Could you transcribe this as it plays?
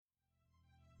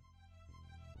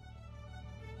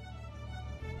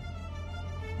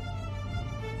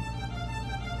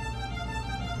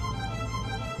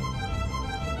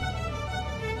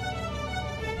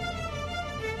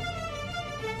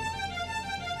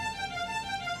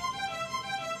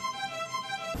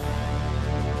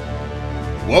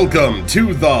Welcome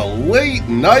to the Late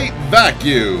Night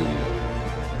Vacuum!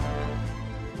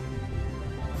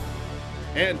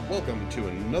 And welcome to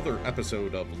another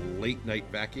episode of Late Night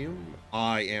Vacuum.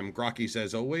 I am Grokkies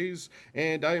as always,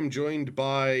 and I am joined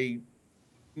by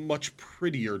much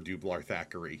prettier Dublar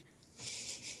Thackeray.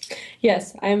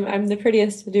 Yes, I'm the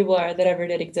prettiest Dublar that ever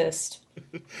did exist.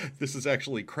 This is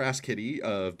actually Crass Kitty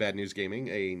of Bad News Gaming,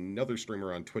 another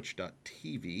streamer on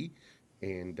Twitch.tv.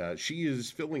 And she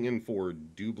is filling in for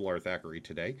Dublar Thackeray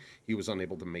today. He was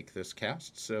unable to make this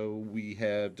cast, so we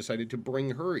have decided to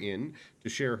bring her in to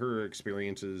share her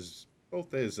experiences,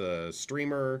 both as a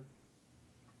streamer.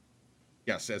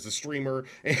 Yes, as a streamer.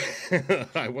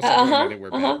 I wasn't going anywhere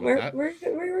bad with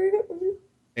that.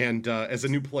 And as a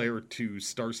new player to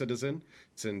Star Citizen,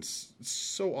 since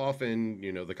so often,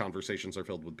 the conversations are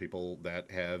filled with people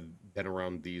that have been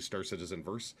around the Star Citizen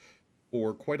verse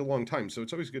for quite a long time, so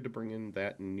it's always good to bring in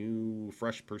that new,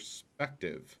 fresh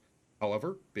perspective.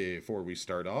 However, before we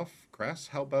start off, Crass,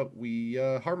 how about we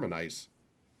harmonize?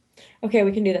 Okay,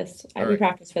 we can do this. All We right.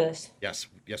 practiced for this. Yes,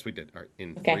 we did. All right,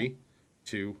 in Okay. 3,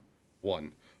 2,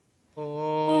 1.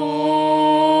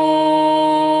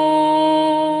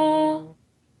 Oh.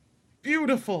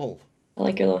 Beautiful. I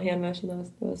like your little hand motion.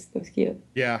 That was cute.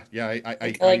 Yeah, I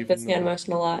I like this even hand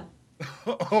motion a lot.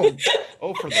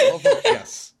 oh, for the love of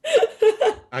yes.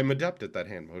 I'm adept at that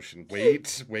hand motion.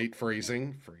 Wait,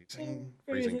 phrasing,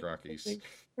 Grokkies.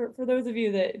 For those of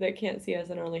you that can't see us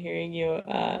and are only hearing you,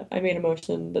 I made a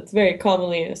motion that's very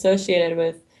commonly associated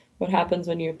with what happens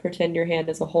when you pretend your hand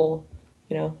is a hole,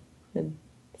 and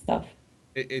stuff.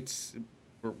 It's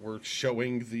we're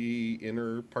showing the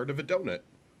inner part of a donut.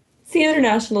 It's the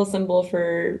international symbol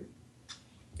for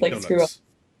like screw up.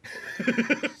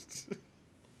 Donuts.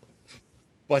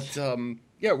 But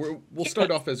yeah, we'll start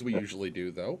off as we usually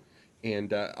do, though,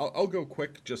 and I'll go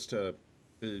quick just to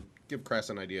give Crass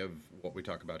an idea of what we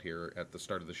talk about here at the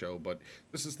start of the show. But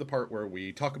this is the part where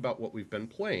we talk about what we've been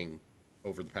playing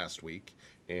over the past week,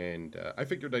 and I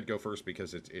figured I'd go first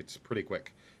because it's pretty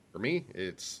quick. For me,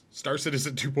 it's Star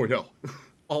Citizen 2.0,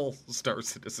 all Star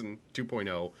Citizen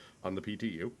 2.0 on the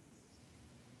PTU,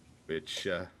 which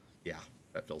yeah,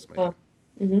 that fills my Oh,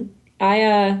 time. hmm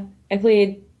I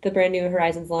played the brand new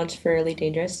Horizons launch for Elite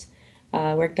Dangerous.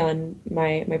 Worked on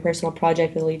my personal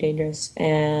project with Elite Dangerous,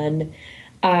 and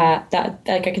that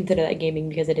like I consider that gaming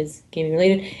because it is gaming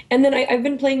related. And then I've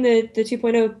been playing the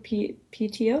 2.0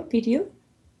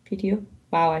 PTO.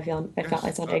 Wow, I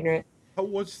Yes. sound ignorant. How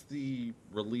was the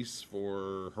release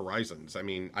for Horizons? I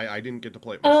mean, I didn't get to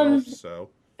play it myself, Um, so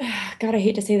God, I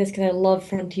hate to say this because I love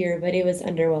Frontier, but it was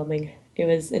underwhelming. It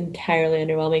was entirely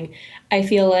underwhelming. I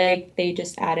feel like they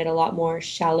just added a lot more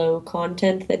shallow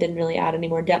content that didn't really add any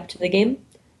more depth to the game.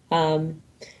 Um,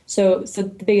 so the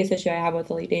biggest issue I have with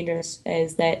Elite Dangerous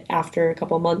is that after a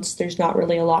couple months, there's not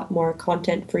really a lot more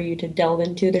content for you to delve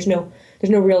into. There's no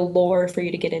real lore for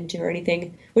you to get into or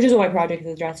anything, which is what my project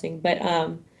is addressing. But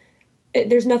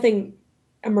there's nothing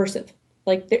immersive.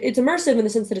 Like it's immersive in the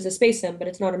sense that it's a space sim, but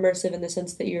it's not immersive in the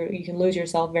sense that you can lose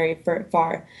yourself very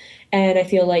far. And I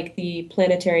feel like the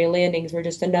planetary landings were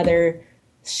just another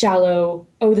shallow,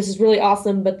 oh, this is really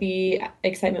awesome, but the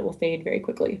excitement will fade very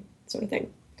quickly, sort of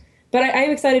thing. But I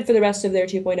am excited for the rest of their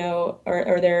 2.0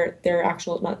 or their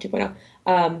actual, not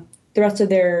 2.0, the rest of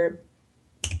their,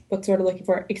 what's sort of looking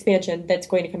for, expansion that's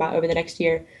going to come out over the next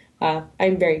year.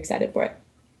 I'm very excited for it.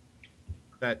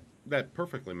 that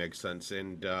perfectly makes sense.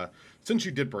 And since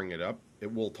you did bring it up,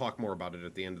 we'll talk more about it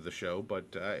at the end of the show.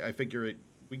 But I figure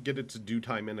we get its due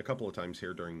time in a couple of times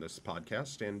here during this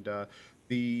podcast. And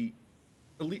the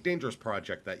Elite Dangerous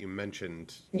project that you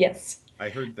mentioned, Yes. I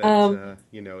heard that Um,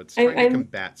 it's I'm, trying to I'm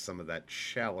combat some of that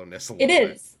shallowness a It little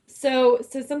bit. is. So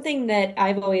something that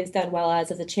I've always done well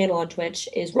as a channel on Twitch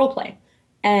is roleplay.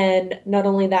 And not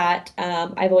only that,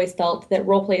 I've always felt that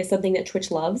roleplay is something that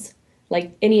Twitch loves.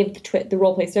 Like any of the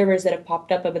roleplay servers that have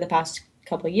popped up over the past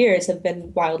couple of years have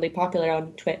been wildly popular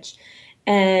on Twitch.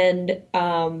 And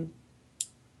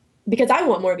because I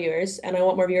want more viewers, and I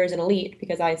want more viewers in Elite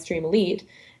because I stream Elite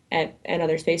and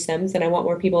other Space Sims, and I want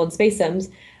more people in Space Sims,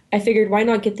 I figured why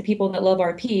not get the people that love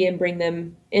RP and bring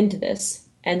them into this?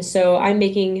 And so I'm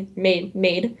making made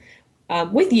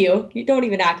with you. You don't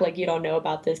even act like you don't know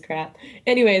about this crap.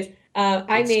 Anyways,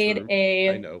 I It's made true. I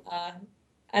a know.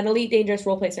 an Elite Dangerous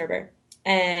roleplay server,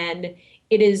 and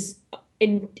it is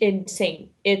insane.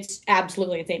 It's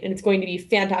absolutely insane, and it's going to be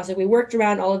fantastic. We worked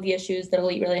around all of the issues that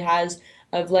Elite really has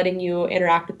of letting you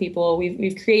interact with people.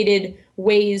 We've created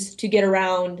ways to get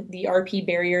around the RP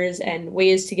barriers and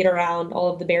ways to get around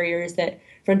all of the barriers that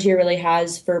Frontier really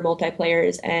has for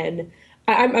multiplayers, and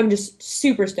I'm just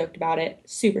super stoked about it.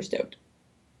 Super stoked.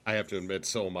 I have to admit,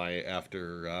 so am I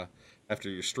after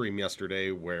your stream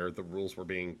yesterday, where the rules were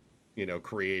being,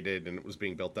 created and it was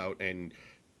being built out, and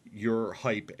your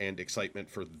hype and excitement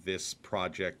for this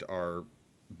project are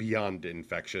beyond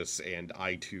infectious, and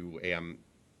I too am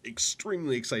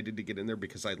extremely excited to get in there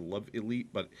because I love Elite,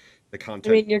 but the I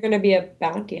content, mean, you're gonna be a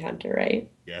bounty hunter, right?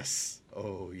 yes,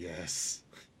 oh yes.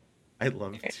 I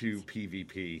love Okay. to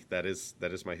PvP. That is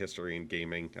my history in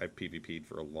gaming. I've PvP'd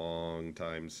for a long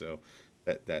time, so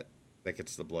that that that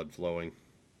gets the blood flowing.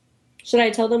 Should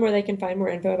I tell them where they can find more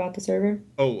info about the server?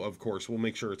 Oh, of course, we'll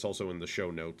make sure it's also in the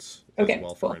show notes as Okay,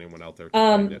 well for cool. anyone out there to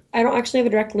find it. I don't actually have a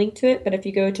direct link to it, but if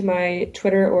you go to my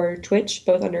Twitter or Twitch,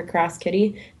 both under Crass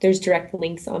Kitty, there's direct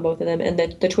links on both of them. And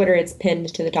the Twitter, it's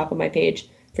pinned to the top of my page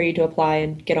for you to apply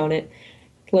and get on it.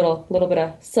 Little bit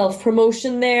of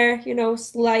self-promotion there,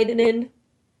 sliding in.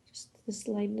 Just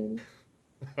sliding in.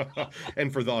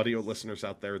 And for the audio listeners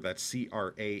out there, that's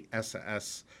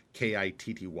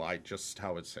CRASSKITTY, just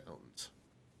how it sounds.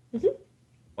 Mhm.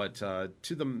 But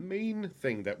to the main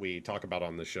thing that we talk about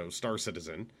on the show, Star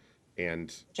Citizen,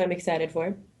 and Which I'm excited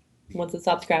for once it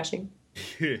stops crashing.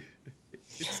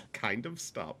 it's kind of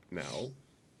stopped now.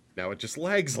 Now it just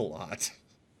lags a lot.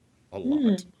 A lot.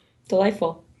 Mm,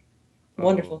 delightful. Oh,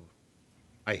 Wonderful.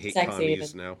 I hate Sexy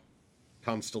commies even. now.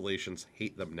 Constellations,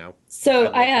 hate them now. I So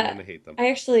love them and I hate them. I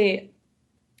actually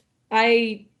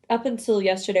I up until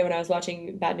yesterday when I was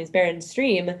watching Bad News Baron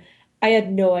stream, I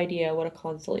had no idea what a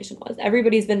constellation was.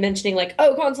 Everybody's been mentioning like,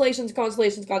 oh, constellations,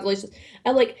 constellations, constellations.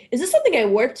 I'm like, is this something I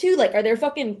work to? Like, are there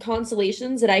fucking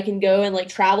constellations that I can go and like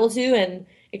travel to and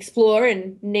explore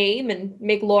and name and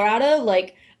make lore out of?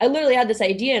 Like, I literally had this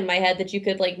idea in my head that you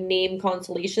could like name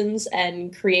constellations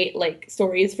and create like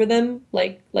stories for them.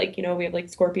 We have like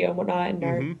Scorpio and whatnot and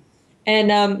our Mm-hmm.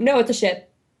 and no, it's a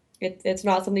ship. It's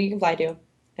not something you can fly to.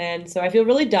 And so I feel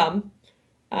really dumb.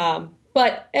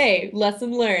 But hey,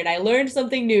 lesson learned. I learned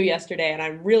something new yesterday and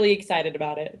I'm really excited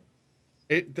about it.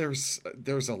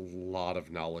 There's a lot of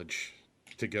knowledge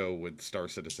to go with Star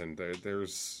Citizen.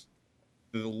 There's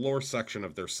the lore section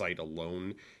of their site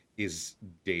alone is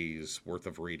days worth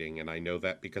of reading, and I know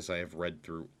that because I have read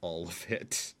through all of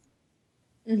it.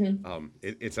 Hmm.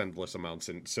 It's endless amounts,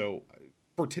 and so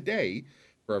for today,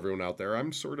 for everyone out there,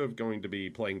 I'm sort of going to be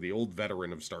playing the old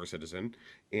veteran of Star Citizen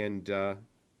and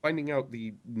finding out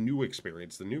the new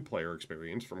experience, the new player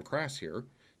experience from Crass here,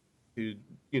 to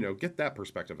get that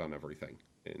perspective on everything,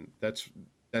 and that's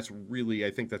really,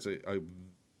 I think that's a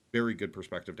very good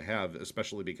perspective to have,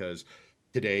 especially because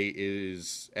today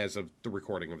is, as of the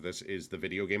recording of this, is the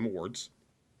Video Game Awards,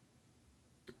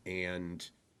 and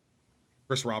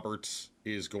Chris Roberts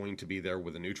is going to be there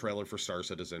with a new trailer for Star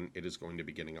Citizen. It is going to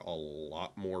be getting a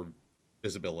lot more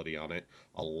visibility on it.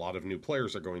 A lot of new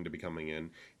players are going to be coming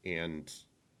in, and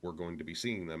we're going to be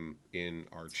seeing them in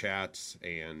our chats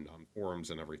and on forums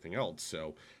and everything else.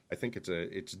 So I think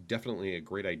it's definitely a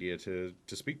great idea to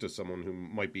speak to someone who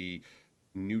might be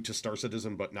new to Star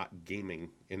Citizen but not gaming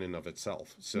in and of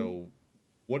itself. So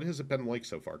what has it been like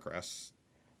so far, Crass?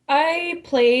 I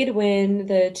played when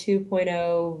the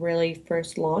 2.0 really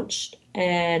first launched.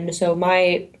 And so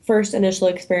my first initial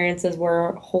experiences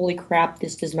were, holy crap,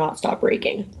 this does not stop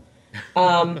breaking.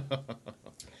 Um,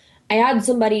 I had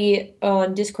somebody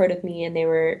on Discord with me and they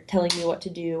were telling me what to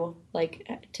do, like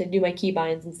to do my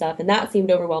keybinds and stuff, and that seemed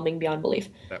overwhelming beyond belief.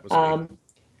 That was me. Um,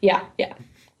 yeah, yeah.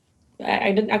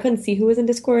 I couldn't see who was in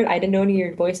Discord. I didn't know any of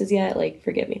your voices yet. Like,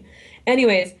 forgive me.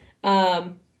 Anyways,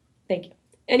 thank you.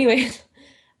 Anyways,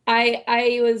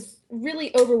 I was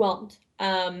really overwhelmed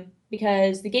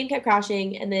because the game kept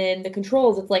crashing and then the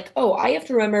controls, it's like, oh, I have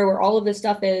to remember where all of this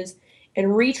stuff is and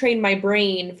retrain my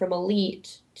brain from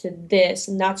Elite to this,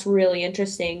 and that's really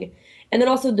interesting. And then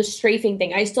also the strafing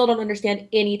thing. I still don't understand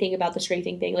anything about the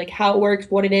strafing thing, like how it works,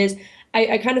 what it is.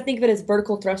 I kind of think of it as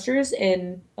vertical thrusters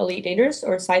in Elite Dangerous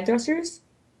or side thrusters.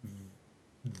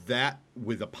 That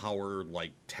with a power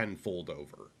like tenfold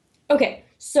over. Okay,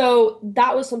 so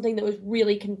that was something that was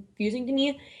really confusing to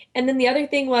me. And then the other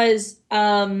thing was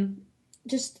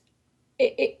just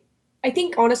it I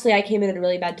think honestly I came in at a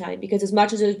really bad time because as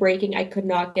much as it was breaking, I could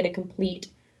not get a complete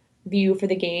view for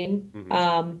the game.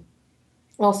 Hmm.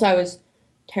 Also I was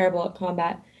terrible at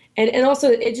combat. And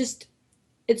also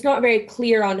it's not very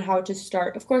clear on how to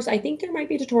start. Of course, I think there might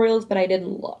be tutorials, but I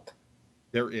didn't look.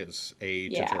 There is a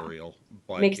Yeah. tutorial,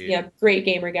 but Makes me a great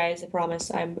gamer, guys. I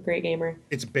promise. I'm a great gamer.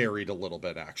 it's buried a little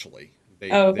bit actually. They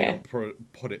Oh, they okay.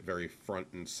 don't put it very front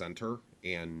and center,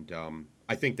 and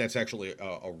I think that's actually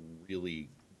a really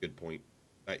good point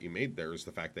that you made there, is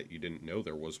the fact that you didn't know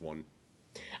there was one.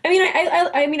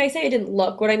 I say I didn't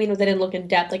look. What I mean was I didn't look in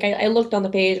depth. Like I looked on the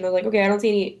page and I was like, okay, I don't see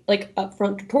any like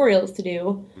upfront tutorials to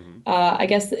do. Hmm. I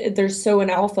guess there's so in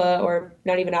alpha or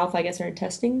not even alpha, I guess, are in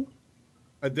testing.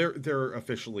 They're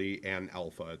officially an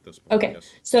alpha at this point. Okay, Yes.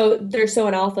 so they're so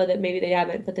in alpha that maybe they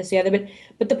haven't put this together.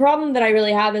 But the problem that I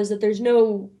really have is that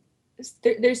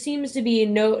there seems to be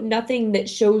nothing that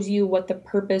shows you what the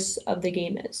purpose of the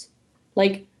game is.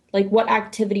 Like what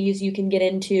activities you can get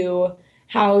into,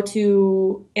 how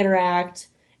to interact,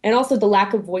 and also the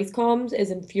lack of voice comms is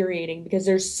infuriating because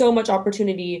there's so much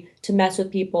opportunity to mess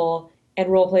with people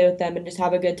and role play with them and just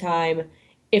have a good time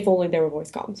if only there were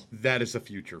voice comms. That is a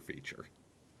future feature.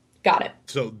 Got it.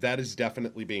 So that is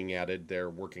definitely being added. They're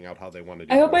working out how they want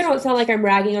to I do hope I voice don't sound comms. like I'm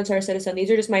ragging on Star Citizen.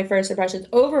 These are just my first impressions.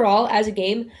 Overall, as a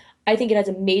game, I think it has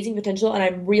amazing potential, and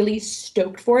I'm really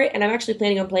stoked for it. And I'm actually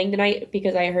planning on playing tonight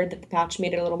because I heard that the patch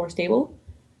made it a little more stable.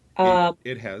 It Um,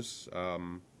 it has,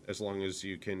 as long as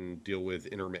you can deal with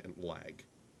intermittent lag.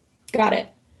 Got it.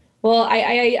 Well,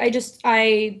 I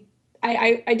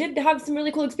did have some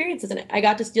really cool experiences in it. I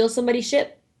got to steal somebody's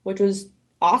ship, which was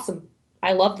awesome.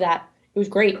 I loved that. It was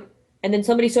great. And then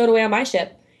somebody stowed away on my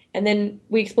ship, and then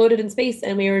we exploded in space,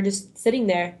 and we were just sitting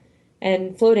there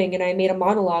and floating. And I made a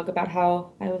monologue about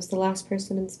how I was the last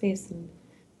person in space and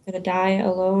gonna die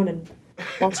alone, and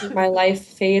watching my life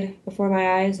fade before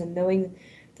my eyes, and knowing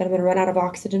that I'm gonna run out of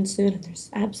oxygen soon, and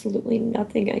there's absolutely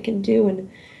nothing I can do.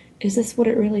 And is this what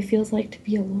it really feels like to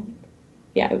be alone?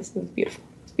 Yeah, it was beautiful.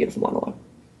 It's a beautiful monologue.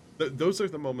 Those are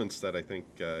the moments that I think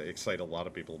excite a lot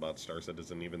of people about Star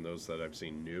Citizen, even those that I've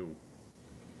seen new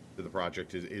to the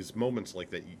project, is moments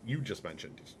like that you just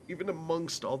mentioned. Even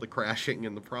amongst all the crashing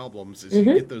and the problems, is you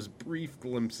Hmm. get those brief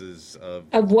glimpses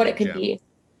Of what of it could gem. be.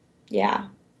 Yeah.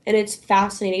 And it's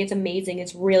fascinating. It's amazing.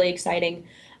 It's really exciting.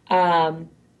 Um,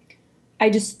 I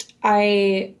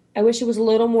wish it was a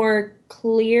little more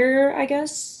clear, I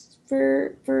guess,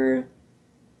 for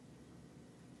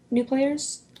new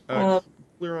players. Uh,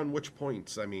 Clear on which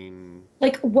points? I mean,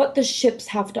 Like what the ships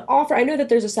have to offer. I know that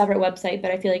there's a separate website, but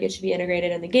I feel like it should be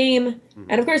integrated in the game. And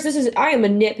mhm. of course, I am a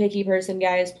nitpicky person,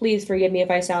 guys. Please forgive me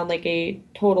if I sound like a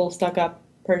total stuck up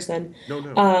person. No,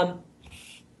 no. Um,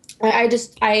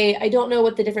 I don't know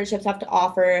what the different ships have to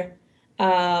offer.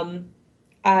 Um,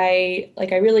 I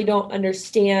really don't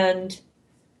understand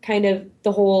kind of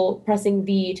the whole pressing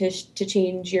V to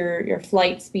change your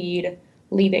flight speed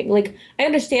leaving. Like I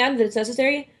understand that it's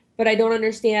necessary, but I don't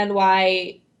understand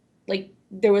why like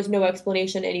there was no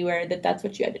explanation anywhere that that's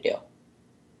what you had to do.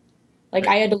 Like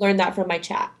I, I had to learn that from my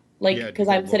chat. you Like had to because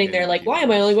go I'm look sitting there in like, why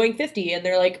am I only debuggers. going 50? And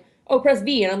they're like, oh, press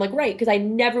V, and I'm like, right, because I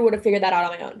never would have figured that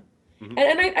out on my own. Hmm.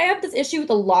 And I have this issue with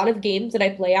a lot of games that I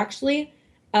play actually.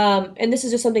 And this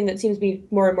is just something that seems to be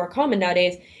more and more common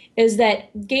nowadays, is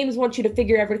that games want you to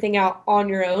figure everything out on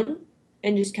your own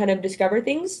and just kind of discover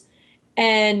things.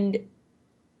 And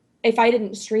if I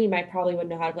didn't stream, I probably wouldn't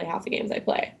know how to play half the games I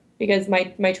play because my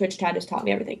Twitch chat has taught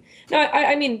me everything. No,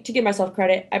 I mean, to give myself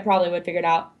credit, I probably would figure it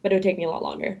out, but it would take me a lot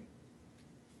longer.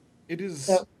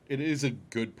 So It is a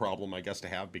good problem, I guess, to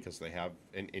have because they have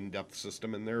an in-depth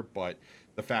system in there. But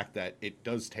the fact that it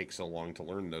does take so long to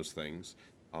learn those things,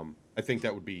 I think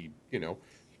that would be, a bit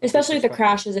especially with the perspective.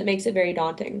 crashes, it makes it very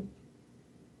daunting.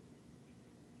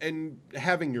 And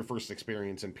having your first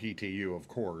experience in PTU, of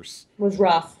course, Was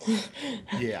rough.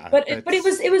 yeah, But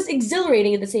that's it was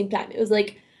exhilarating at the same time. It was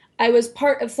like I was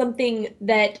part of something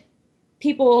that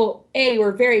people A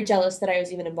were very jealous that I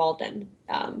was even involved in,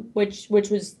 which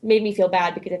was made me feel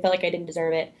bad because I felt like I didn't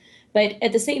deserve it. But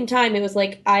at the same time, it was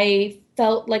like I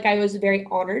felt like I was very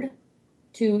honored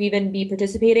to even be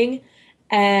participating,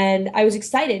 and I was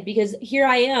excited because here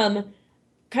I am,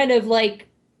 kind of like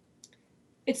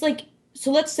it's like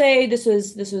so let's say this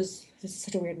is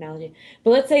such a weird analogy,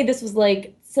 but let's say this was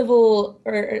like civil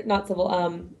or not civil,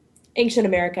 ancient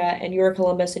America, and you were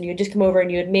Columbus, and you had just come over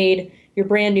and you had made your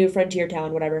brand new frontier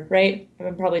town, whatever, right?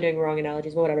 I'm probably doing wrong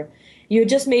analogies, but whatever. You had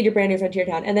just made your brand new frontier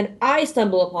town, and then I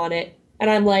stumble upon it, and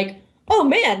I'm like, oh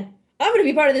man, I'm gonna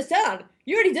be part of this town.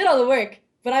 You already did all the work,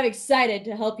 but I'm excited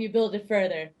to help you build it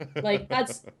further. Like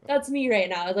that's me right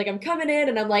now. It's like I'm coming in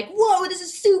and I'm like, whoa, this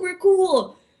is super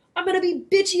cool. I'm gonna be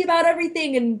bitchy about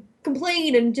everything and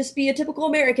complain and just be a typical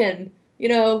American. I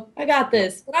got yep.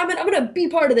 this. But I'm gonna be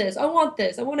part of this. I want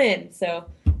this. I want in. So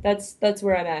that's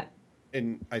where I'm at.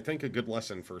 And I think a good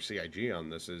lesson for CIG on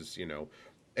this is,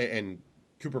 and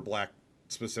Cooper Black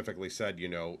specifically said,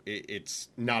 it's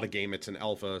not a game, it's an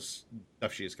alpha.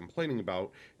 Stuff she is complaining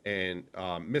about and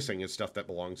missing is stuff that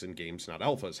belongs in games, not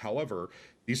alphas. However,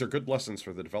 these are good lessons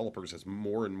for the developers as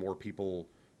more and more people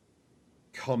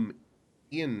come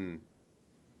in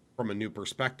from a new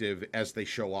perspective as they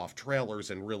show off trailers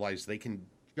and realize they can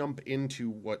jump into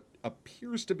what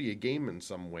appears to be a game in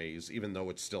some ways, even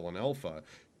though it's still an alpha.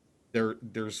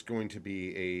 There's going to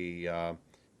be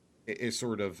a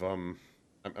sort of I'm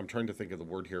trying to think of the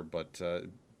word here, but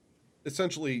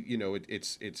essentially,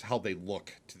 it's how they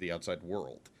look to the outside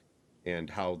world and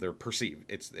how they're perceived.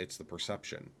 It's the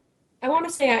perception. I want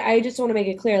to say I just want to make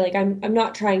it clear, like I'm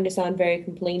not trying to sound very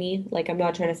complainy. Like I'm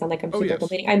not trying to sound like I'm Oh super yes,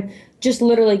 complaining. I'm just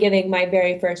literally giving my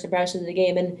very first impressions of the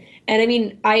game, and I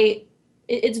mean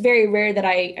it's very rare that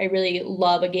I really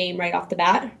love a game right off the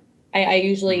bat. I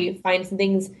hmm usually find some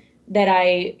things that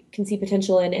I can see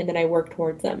potential in, and then I work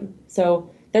towards them. So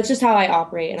that's just how I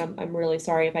operate, and I'm really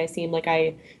sorry if I seem like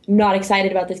I'm not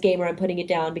excited about this game or I'm putting it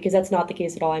down because that's not the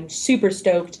case at all. I'm super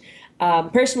stoked.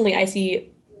 Personally, I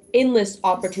see endless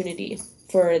opportunity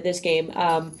for this game.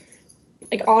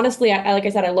 Like honestly, like I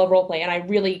said, I love roleplay, and I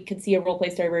really could see a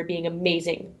roleplay server being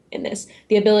amazing in this.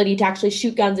 The ability to actually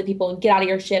shoot guns at people and get out of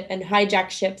your ship and hijack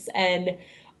ships, and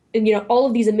all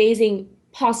of these amazing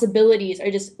possibilities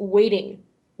are just waiting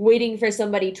for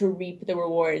somebody to reap the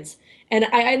rewards. And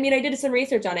I mean, I did some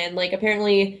research on it, and like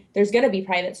apparently there's gonna be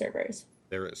private servers,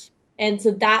 there is. and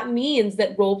so that means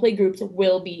that roleplay groups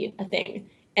will be a thing.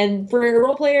 And for a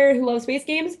role player who loves space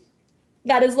games,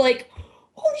 that is like,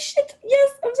 holy shit,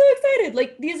 yes, I'm so excited.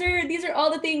 Like these are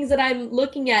all the things that I'm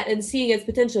looking at and seeing as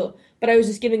potential. But I was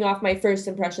just giving off my first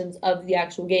impressions of the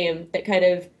actual game that kind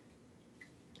of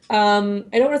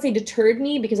I don't want to say deterred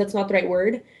me because that's not the right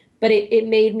word, but it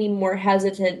made me more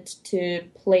hesitant to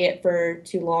play it for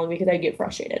too long because I get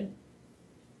frustrated.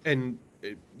 And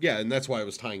yeah, and that's why I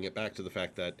was tying it back to the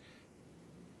fact that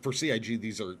for CIG,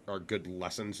 these are good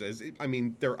lessons. I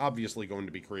mean, they're obviously going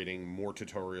to be creating more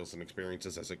tutorials and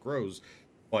experiences as it grows,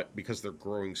 but because they're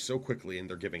growing so quickly and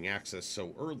they're giving access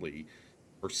so early,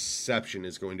 perception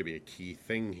is going to be a key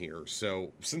thing here.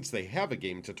 So since they have a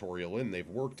game tutorial in they've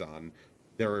worked on,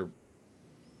 there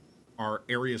are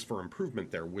areas for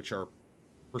improvement there, which are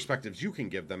perspectives you can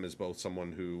give them as both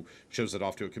someone who shows it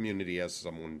off to a community as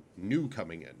someone new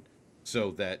coming in,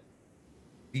 so that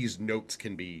these notes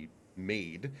can be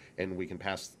made and we can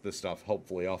pass this stuff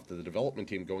hopefully off to the development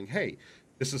team going, hey,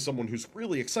 this is someone who's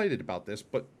really excited about this,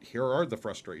 but here are the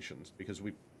frustrations, because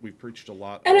we've preached a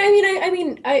lot And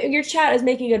of your chat is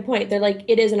making a good point. They're like,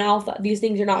 it is an alpha. These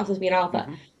things are not supposed to be an alpha.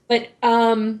 mm-hmm, But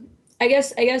I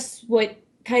guess what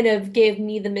kind of gave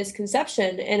me the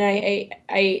misconception, and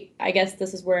I guess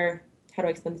this is where how do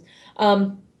I explain this?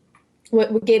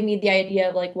 What gave me the idea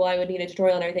of like, well, I would need a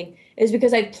tutorial and everything is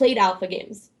because I've played alpha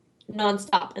games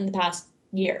nonstop in the past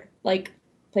year. Like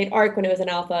played Ark when it was an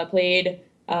alpha, played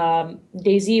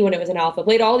DayZ when it was an alpha,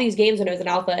 played all these games when it was an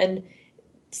alpha, and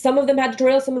some of them had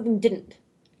tutorials, some of them didn't.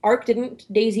 Ark didn't,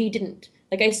 DayZ didn't.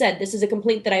 Like I said, this is a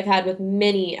complaint that I've had with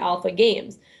many alpha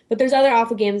games. But there's other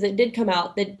alpha games that did come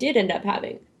out that did end up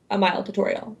having a mild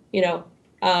tutorial.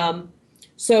 Um,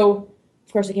 so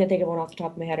of course I can't think of one off the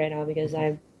top of my head right now because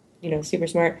I'm super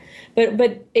smart. But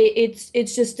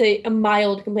it's just a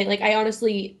mild complaint. Like I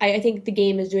honestly I think the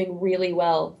game is doing really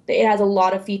well. It has a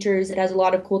lot of features, it has a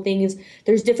lot of cool things.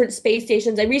 There's different space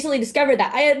stations. I recently discovered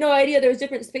that. I had no idea there was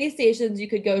different space stations you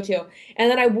could go to. And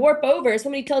then I warp over,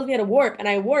 somebody tells me how to warp, and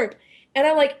I warp, and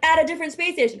I'm like at a different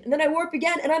space station. And then I warp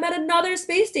again and I'm at another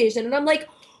space station. And I'm like,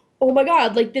 oh my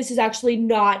God, like this is actually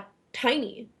not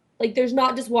tiny. Like there's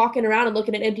not just walking around and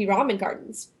looking at empty ramen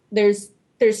cartons. There's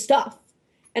stuff.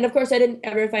 And of course, I didn't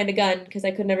ever find a gun because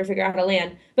I could never figure out how to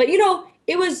land. But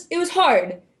it was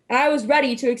hard, and I was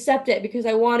ready to accept it because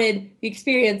I wanted the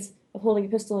experience of holding a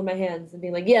pistol in my hands and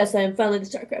being like, "Yes, I am finally the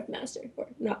StarCraft master," or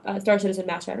not Star Citizen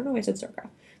master. I don't know why I said StarCraft,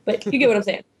 but you get what I'm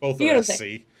saying. both You get are what I'm saying.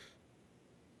 SC.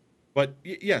 But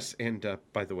yes, and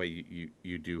by the way,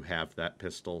 you do have that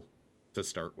pistol to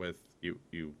start with.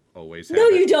 You always No,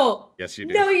 have it. you don't. Yes, you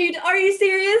do. No, are you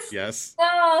serious? Yes,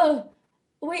 Oh,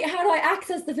 wait, how do I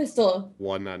access the pistol?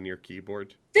 one on your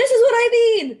keyboard. This is what I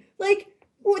mean. Like,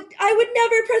 I would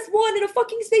never press one in a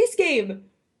fucking space game.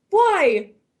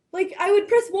 Why? Like, I would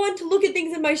press one to look at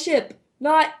things in my ship,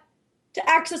 not to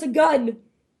access a gun.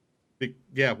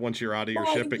 Yeah, once you're out of your Mind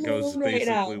ship, it goes blown right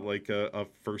basically now. like a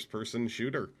first-person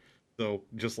shooter. So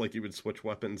just like you would switch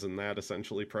weapons in that,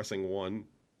 essentially pressing one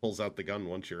pulls out the gun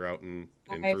once you're out in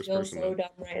I first feel person so mode. dumb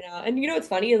right now. And you know what's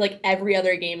funny? Like every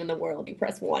other game in the world, you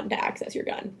press one to access your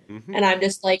gun. hmm And I'm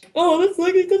just like, oh, that's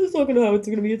like because it's not gonna how it's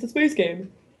gonna be. It's a space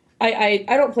game. I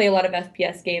don't play a lot of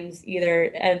FPS games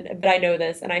either, but I know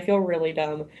this, and I feel really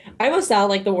dumb. I must sound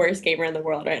like the worst gamer in the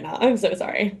world right now. I'm so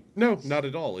sorry. No, not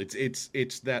at all.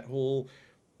 It's that whole.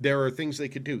 There are things they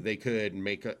could do. They could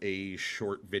make a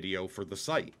short video for the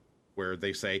site. where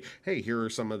they say, hey, here are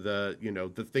some of the,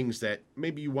 the things that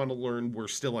maybe you want to learn. We're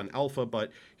still in alpha,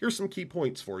 but here's some key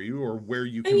points for you or where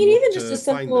you I can mean, look even just a to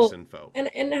find this simple info.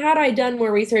 and had I done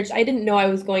more research, I didn't know I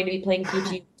was going to be playing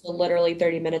PG until literally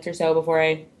 30 minutes or so before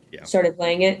I Yeah. started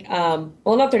playing it.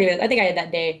 Well, not 30 minutes. I think I had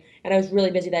that day, and I was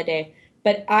really busy that day.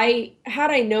 But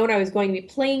had I known I was going to be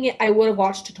playing it, I would have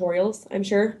watched tutorials, I'm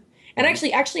sure. And Hmm.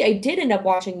 actually, I did end up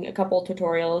watching a couple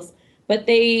tutorials, but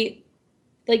they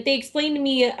explained to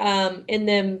me in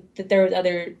them that there was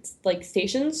other like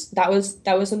stations. That was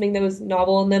something that was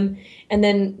novel in them. And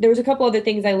then there was a couple other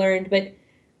things I learned, but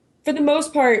for the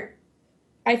most part,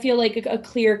 I feel like a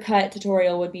clear cut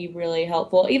tutorial would be really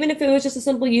helpful. Even if it was just a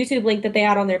simple YouTube link that they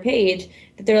had on their page,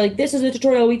 that they're like, this is a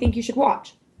tutorial we think you should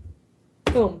watch.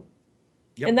 Boom.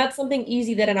 Yep. And that's something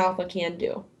easy that an alpha can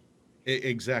do.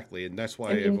 Exactly. And that's I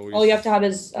why I've mean, all you have to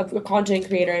always, have is a content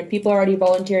creator, and people are already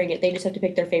volunteering it. They just have to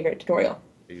pick their favorite tutorial.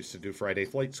 I used to do Friday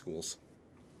flight schools.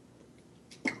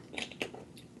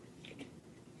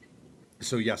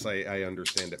 So yes, I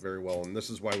understand it very well. And this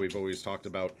is why we've always talked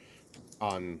about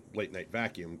on Late Night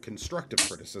Vacuum constructive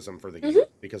criticism for the Hmm. game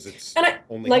because it's And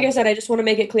only like I said, helpful. I just want to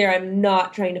make it clear I'm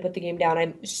not trying to put the game down.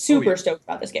 I'm Oh super yeah. stoked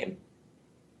about this game.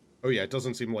 Oh yeah, it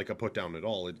doesn't seem like a put down at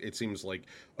all. It seems like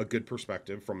a good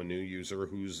perspective from a new user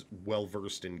who's well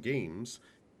versed in games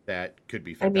that could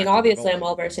be I fed mean, back to obviously, I'm development.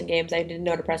 well versed in games. I didn't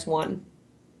know to press one.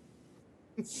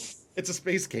 It's a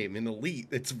space game in Elite.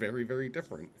 It's very, very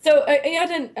different. So I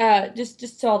hadn't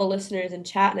just to all the listeners in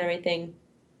chat and everything.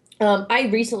 I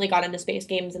recently got into space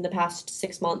games in the past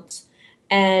 6 months,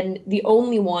 and the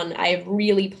only one I've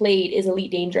really played is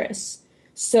Elite Dangerous.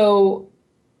 So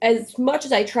as much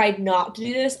as I tried not to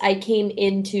do this, I came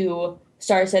into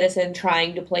Star Citizen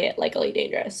trying to play it like Elite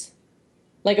Dangerous,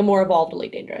 like a more evolved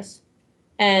Elite Dangerous.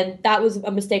 And that was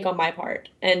a mistake on my part.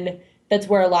 And that's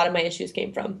where a lot of my issues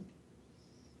came from.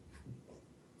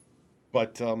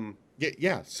 But yeah,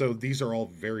 yeah. So these are all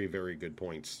very, very good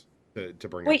points to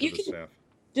bring up Wait, to you the can staff.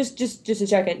 just a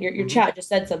second. Your Hmm. chat just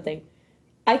said something.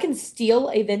 I can steal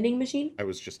a vending machine? I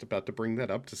was just about to bring that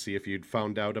up to see if you'd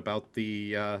found out about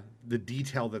the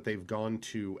detail that they've gone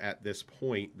to at this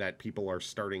point that people are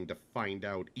starting to find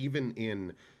out, even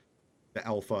in the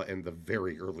alpha and the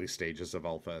very early stages of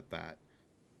alpha at that.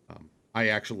 I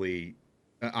actually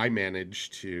I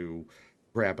managed to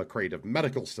grab a crate of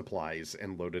medical supplies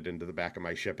and load it into the back of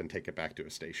my ship and take it back to a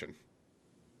station.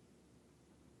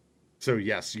 So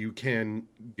yes, you can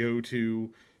go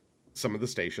to some of the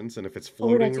stations, and if it's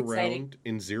Oh, floating that's exciting. around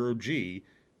in zero G,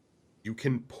 you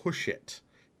can push it.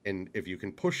 And if you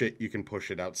can push it, you can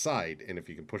push it outside. And if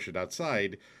you can push it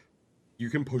outside, you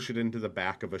can push it into the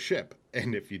back of a ship.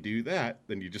 And if you do that,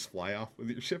 then you just fly off with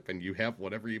your ship and you have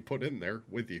whatever you put in there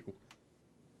with you.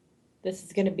 This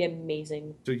is going to be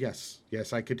amazing. So yes,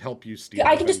 yes, I could help you steal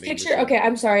I a can just vending picture, machine. okay,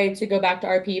 I'm sorry to go back to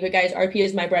RP, but guys, RP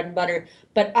is my bread and butter.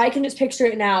 But I can just picture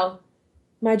it now.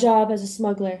 My job as a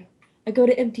smuggler. I go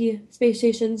to empty space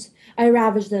stations, I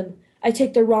ravage them, I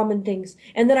take their ramen things,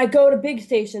 and then I go to big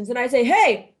stations and I say,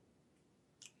 hey,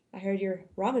 I heard your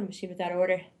ramen machine was out of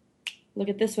order. Look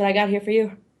at this, what I got here for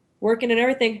you. Working and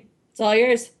everything. It's all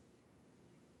yours.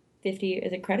 50,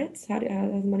 is it credits? How's the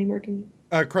money working?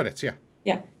 Credits, yeah.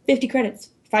 Yeah, 50 credits,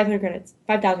 500 credits,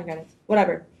 5,000 credits,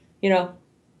 whatever. You know,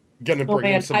 Gonna oh bring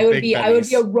him man, some I would big be I would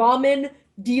be a bennies. ramen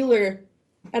dealer,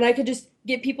 and I could just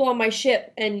get people on my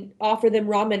ship and offer them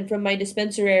ramen from my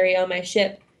dispensary on my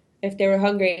ship if they were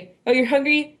hungry. Oh, you're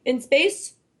hungry in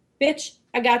space? Bitch,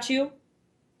 I got you.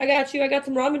 I got you. I got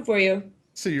some ramen for you.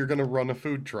 So you're gonna run a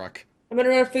food truck. I'm gonna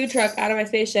run a food truck out of my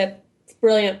spaceship. It's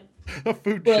brilliant. A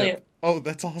food Brilliant. ship. Oh,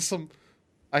 that's awesome.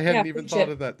 I Yeah, hadn't even food thought ship.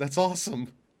 of that. That's awesome.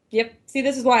 Yep. See,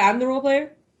 this is why I'm the role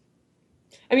player.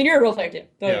 I mean, you're a role player too.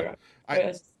 Don't get Yeah. me wrong. I, It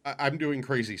was- I'm doing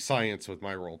crazy science with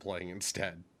my role playing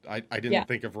instead. I yeah. didn't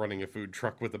think of running a food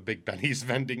truck with a Big Benny's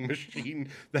vending machine.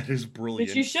 That is Which you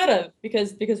brilliant. should have,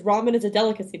 because ramen is a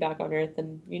delicacy back on Earth,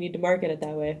 and you need to market it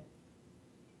that way.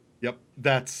 Yep.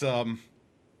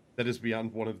 That is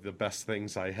beyond one of the best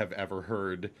things I have ever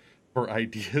heard for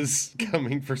ideas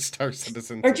coming for Star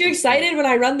Citizen Aren't at you this point. excited when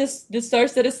I run this Star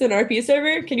Citizen RP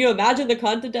server? Can you imagine the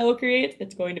content I will create?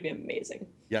 It's going to be amazing.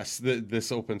 Yes,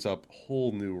 this opens up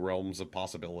whole new realms of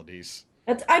possibilities.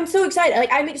 I'm so excited.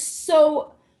 Like I'm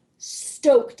so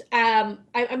stoked.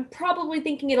 I'm probably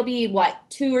thinking it'll be what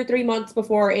 2 or 3 months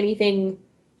before anything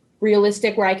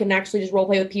realistic where I can actually just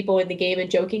roleplay with people in the game and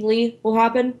jokingly will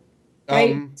happen.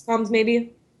 Right? Um, Comms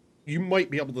maybe. you might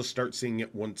be able to start seeing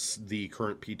it once the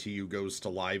current PTU goes to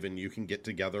live and you can get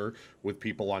together with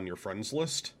people on your friends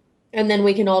list. And then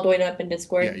we can all join up in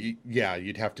Yeah, Discord. yeah,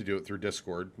 you'd have to do it through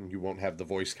Discord. You won't have the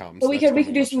voice comms. But That's we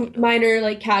could coming do much some later. minor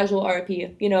like casual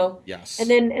RP, you know. Yes. And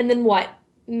then what?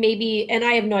 Maybe, and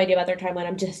I have no idea about their timeline.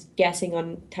 I'm just guessing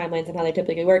on timelines and how they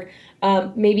typically work.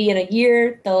 Maybe in a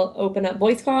year they'll open up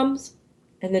voice comms,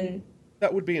 and then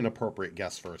That would be an appropriate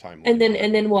guess for a timeline on it.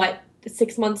 and then what?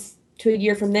 6 months to a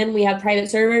year from then we have private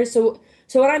servers. So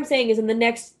what I'm saying is in the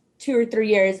next 2 or 3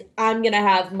 years, I'm gonna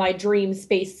have my dream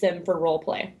space sim for role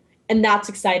play, and that's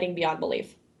exciting beyond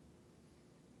belief.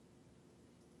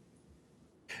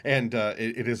 And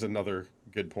it is another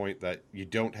good point that you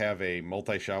don't have a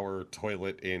multi-shower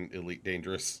toilet in Elite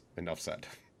Dangerous. Enough said.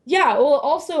 Yeah, well,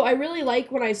 also, I really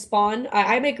like when I spawn.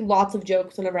 I make lots of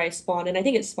jokes whenever I spawn, and I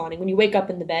think it's spawning when you wake up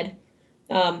in the bed.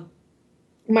 Um,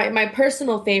 my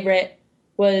personal favorite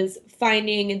was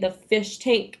finding the Fish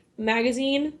Tank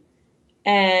magazine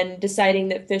and deciding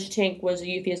that Fish Tank was a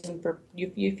euphemism for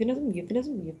euphemism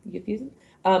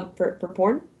for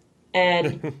porn,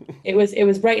 and it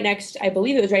was right next. I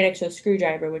believe it was right next to a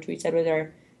screwdriver, which we said was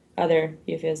our other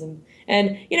euphemism.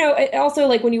 And you know, it also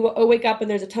like when you wake up and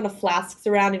there's a ton of flasks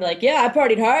around, and you're like, "Yeah, I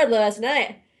partied hard last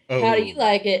night. How do you Oh,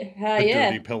 like it? Hell the dirty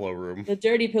yeah, pillow room. the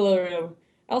dirty pillow room."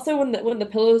 Also, when the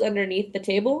pillow's underneath the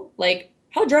table, like,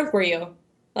 how drunk were you?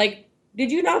 Like,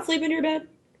 did you not sleep in your bed?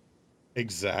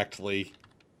 Exactly.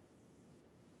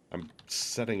 I'm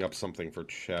setting up something for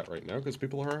chat right now because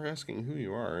people are asking who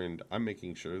you are, and I'm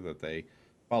making sure that they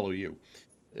follow you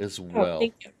as Oh, well.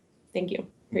 thank you,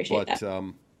 appreciate But that.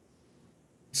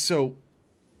 so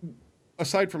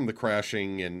aside from the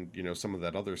crashing and some of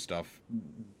that other stuff,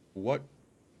 what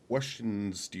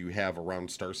questions do you have around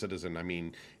Star Citizen? I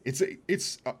mean, it's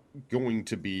going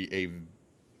to be a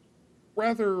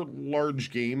rather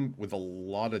large game with a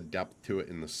lot of depth to it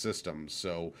in the system.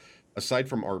 So, aside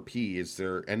from RP, is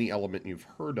there any element you've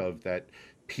heard of that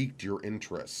piqued your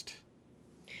interest?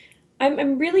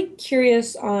 I'm really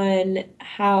curious on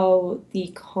how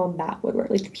the combat would work,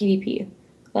 like the PvP.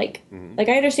 Hmm. Like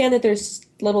I understand that there's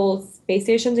little space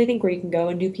stations, I think, where you can go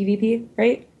and do PvP,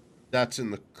 right? That's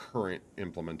in the current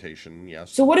implementation,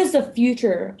 So yes. what is the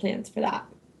future plans for that?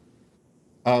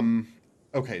 Um,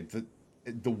 okay,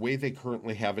 the way they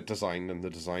currently have it designed, and the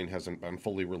design hasn't been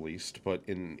fully released, but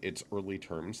in its early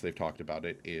terms, they've talked about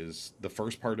it, is the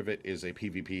first part of it is a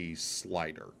PvP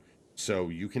slider. So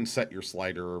you can set your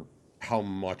slider how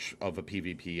much of a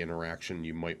PvP interaction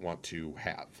you might want to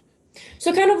have.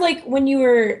 So kind of like when you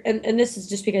were, and this is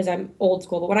just because I'm old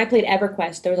school, but when I played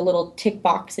EverQuest, there was a little tick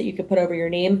box that you could put over your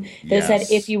name that said if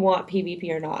Yes, you want PvP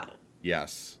or not.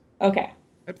 yes. Okay.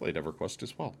 I played EverQuest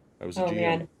as well. I was a Oh GM.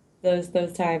 man, those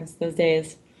times, those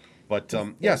days, But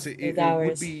yes, those it would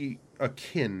hours. be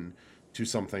akin to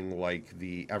something like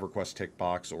the EverQuest tick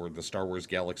box or the Star Wars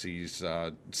Galaxies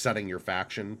setting your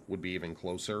faction would be even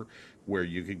closer, where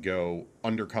you could go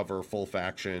undercover, full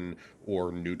faction,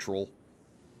 or neutral.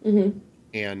 Hmm.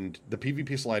 And the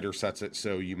PvP slider sets it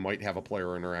so you might have a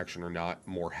player interaction or not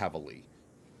more heavily.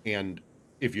 And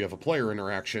if you have a player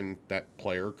interaction, that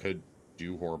player could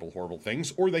do horrible, horrible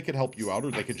things, or they could help you out,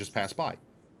 or they could just pass by.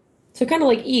 So kind of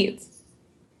like Eve,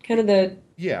 kind of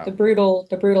Yeah. the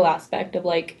brutal aspect of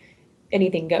like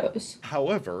anything goes.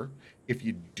 However, if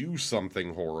you do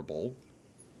something horrible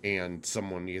and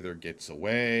someone either gets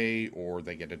away or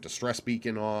they get a distress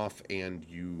beacon off and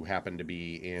you happen to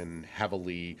be in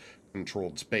heavily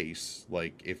controlled space,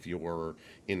 like if you're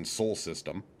in Sol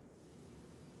System,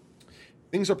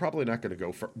 things are probably not going to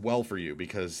go well for you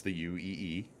because the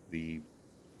UEE, the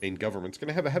main government's going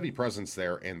to have a heavy presence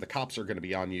there and the cops are going to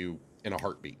be on you in a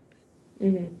heartbeat.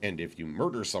 Hmm. And if you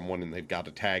murder someone and they've got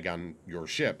a tag on your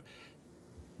ship,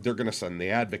 they're going to send the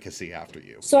advocacy after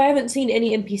you. So I haven't seen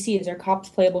any NPCs or cops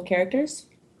playable characters.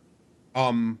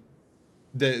 Um,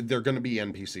 they're going to be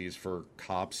NPCs for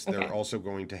cops. They're Okay. also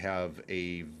going to have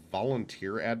a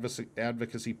volunteer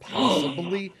advocacy,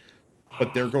 possibly,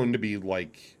 but they're going to be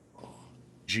like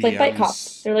It's like bike cops.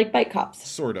 GMs, They're like bike cops.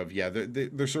 sort of. Yeah,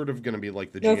 they're sort of going to be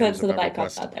like the No offense GMs to of the bike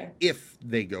cops EverQuest out there. if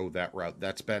they go that route.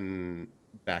 That's been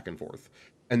back and forth.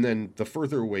 And then the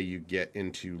further away you get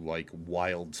into like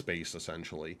wild space,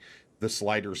 essentially, the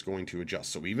slider's going to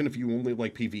adjust. So even if you only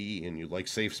like PvE and you like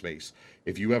safe space,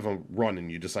 if you have a run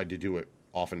and you decide to do it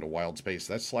off into wild space,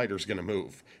 that slider's going to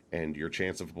move, and your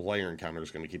chance of a player encounter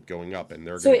is going to keep going up. And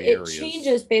there are So going to be it areas.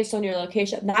 changes based on your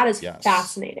location. That is Yes.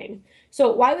 fascinating.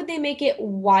 So why would they make it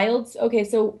wild? Okay,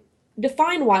 so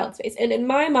define wild space. And in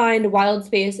my mind, wild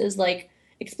space is like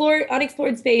explore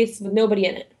unexplored space with nobody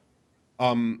in it.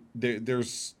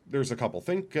 There's a couple.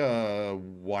 Think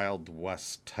Wild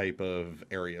West type of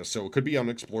area. So it could be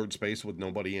unexplored space with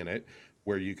nobody in it,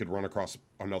 where you could run across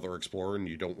another explorer and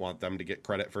you don't want them to get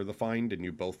credit for the find and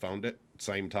you both found it at the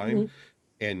same time. Hmm.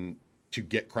 And to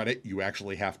get credit, you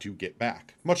actually have to get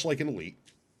back, much like an elite.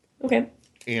 Okay.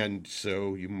 And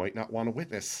so you might not want to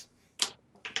witness.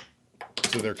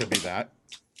 So there could be that.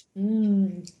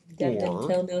 Dead didn't Or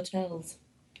tell no tales.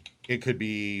 it could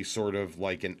be sort of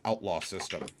like an outlaw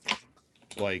system,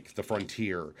 like the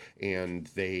Frontier, and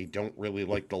they don't really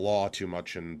like the law too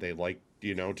much, and they like,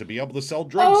 to be able to sell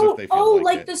drugs if Oh, they feel oh, like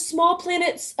like it. the small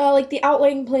planets, like the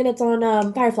outlying planets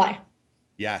on Firefly.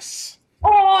 Yes.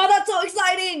 Oh, that's so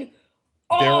exciting!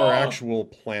 There are Oh, actual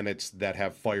planets that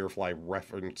have Firefly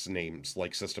reference names,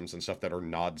 like systems and stuff that are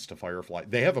nods to Firefly.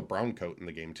 They have a brown coat in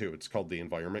the game too. It's called the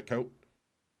Environment Coat.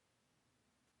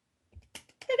 I'm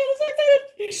getting so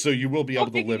excited! So you will be able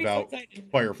Stop to making live me so out excited.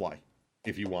 Firefly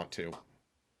if you want to.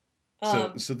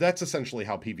 So Um, so that's essentially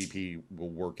how PvP will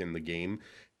work in the game,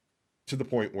 to the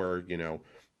point where,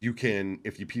 you can,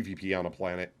 if you PvP on a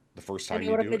planet the first I time know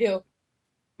you what I'm do gonna it. do.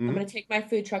 I'm Mhm. gonna take my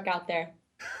food truck out there.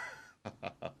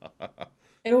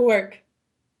 It'll work.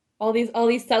 All these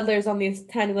settlers on these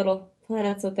tiny little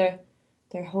planets with their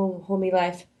homey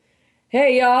life.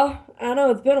 Hey y'all, I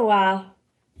know it's been a while,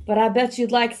 but I bet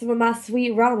you'd like some of my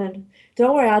sweet ramen.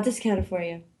 Don't worry, I'll discount it for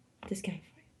you. Discount it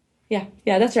for you. Yeah,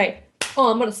 yeah, that's right.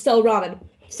 Oh, I'm gonna sell ramen.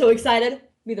 So excited.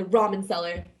 Be the ramen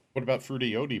seller. What about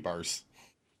Fruity Odie bars?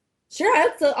 Sure,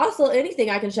 I'll sell anything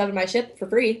I can shove in my ship for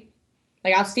free.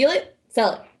 Like I'll steal it,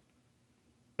 sell it.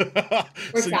 So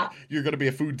Works out. you're going to be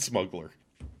a food smuggler.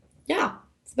 Yeah,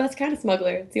 it's the best kind of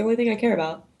smuggler. It's the only thing I care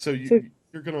about. So Food.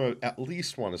 you're going to at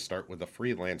least want to start with a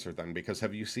freelancer then, because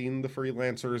have you seen the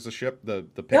freelancer as a ship, the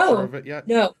picture No, of it yet?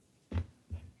 no.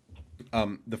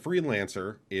 The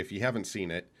freelancer, if you haven't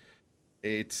seen it,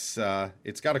 it's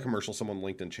got a commercial someone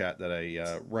linked in chat that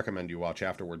I recommend you watch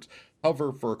afterwards.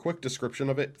 However, for a quick description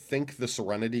of it, think the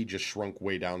Serenity just shrunk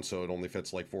way down so it only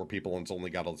fits like 4 people and it's only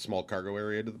got a small cargo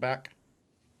area to the back.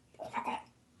 Oh my god.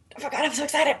 Oh my god, I'm so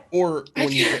excited. Or I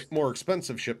when you can't. get more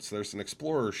expensive ships, there's an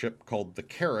explorer ship called the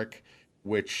Carrack,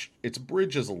 which its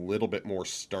bridge is a little bit more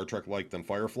Star Trek like than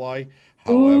Firefly.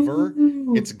 However,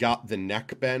 Ooh. it's got the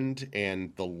neck bend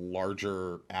and the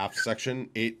larger aft section.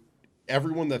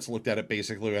 Everyone that's looked at it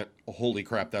basically went, "Holy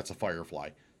crap, that's a Firefly."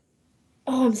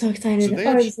 Oh, I'm so So excited. Oh,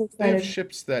 I'm so they have excited.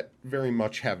 ships that very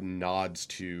much have nods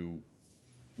to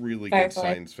really good Firefly.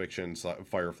 science fiction.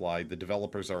 Firefly. The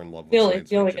developers are in love The with only science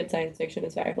the only fiction. good science fiction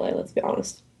is Firefly, let's be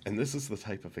honest. And this is the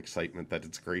type of excitement that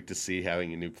it's great to see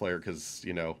having a new player, because,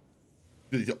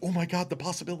 oh my god, the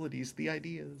possibilities, the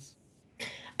ideas.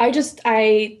 I just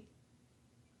I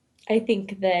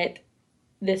think that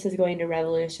this is going to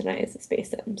revolutionize the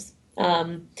space sims.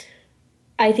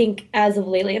 I think as of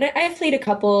lately, and I've played a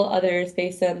couple other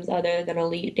space sims other than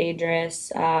Elite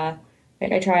Dangerous. I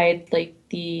tried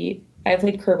I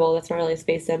played Kerbal. That's not really a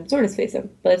space sim, sort of space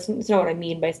sim, but it's not what I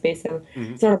mean by space sim.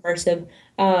 Hmm. It's not immersive.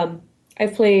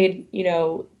 I've played,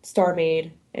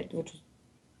 StarMade, which was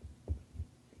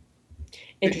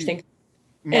interesting.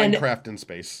 And Minecraft in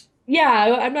space.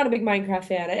 yeah, I'm not a big Minecraft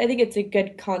fan. I think it's a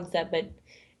good concept, but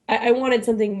I wanted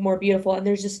something more beautiful. And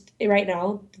there's just right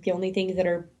now the only things that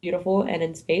are beautiful and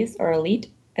in space are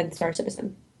Elite and Star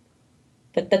Citizen.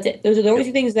 That's it. Those are the only Yep.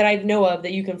 two things that I know of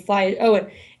that you can fly. Oh,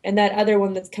 and that other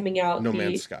one that's coming out, No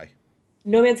Man's the Sky.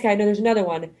 No Man's Sky. No, there's another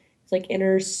one. It's like Uh,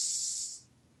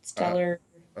 Interstellar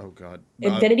oh god.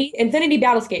 Infinity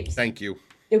Battlescapes. Thank you.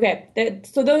 Okay,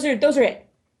 so those are it.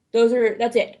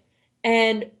 That's it.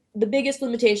 And the biggest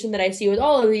limitation that I see with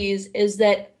all of these is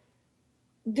that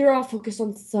they're all focused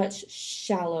on such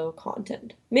shallow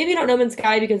content. Maybe not No Man's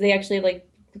Sky because they actually have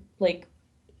like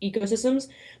ecosystems,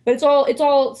 but it's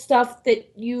all stuff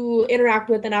that you interact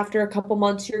with, and after a couple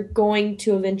months, you're going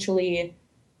to eventually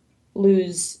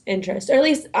lose interest, or at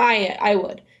least I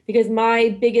would, because my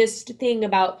biggest thing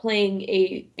about playing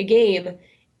a game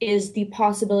is the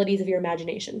possibilities of your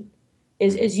imagination. Hmm.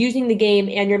 Is using the game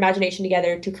and your imagination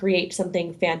together to create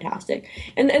something fantastic.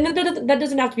 And that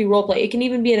doesn't have to be role play. It can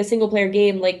even be in a single player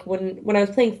game, like when I was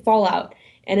playing Fallout,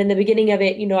 and in the beginning of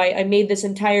it, I made this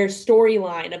entire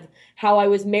storyline of how I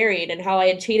was married and how I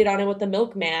had cheated on him with the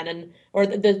milkman and or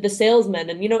the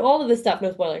salesman, and all of this stuff,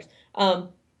 no spoilers.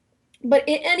 But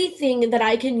anything that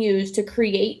I can use to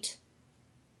create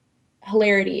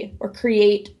hilarity or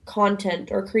create content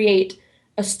or create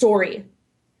a story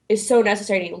is so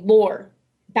necessary. Lore,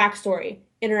 backstory,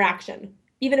 interaction,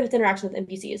 even if it's interaction with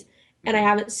NPCs. And I Hmm.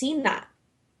 haven't seen that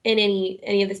in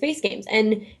any of the space games.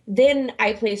 And then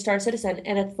I play Star Citizen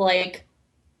and it's like,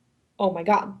 oh my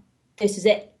God, this is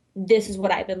it. This is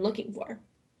what I've been looking for.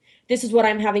 This is what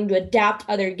I'm having to adapt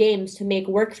other games to make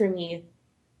work for me.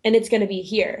 And it's going to be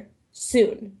here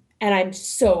soon. and I'm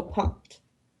so pumped.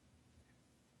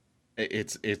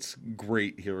 It's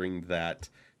great hearing that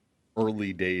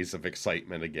early days of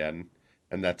excitement again,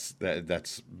 and that's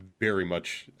very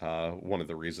much one of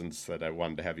the reasons that I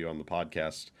wanted to have you on the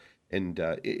podcast. And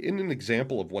in an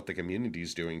example of what the community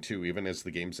is doing too, even as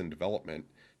the game's in development.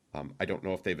 I don't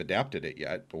know if they've adapted it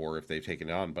yet or if they've taken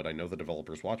it on, but I know the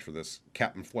developers watch for this.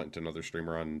 Captain Flint, another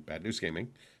streamer on Bad News Gaming,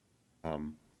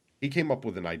 um, he came up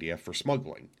with an idea for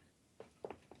smuggling.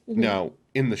 Hmm. Now,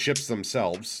 in the ships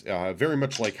themselves, very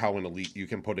much like how in Elite you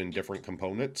can put in different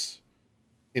components,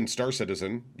 in Star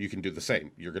Citizen you can do the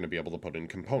same. You're going to be able to put in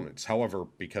components. However,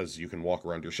 because you can walk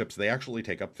around your ships, they actually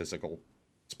take up physical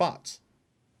spots.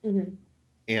 Hmm.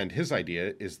 And his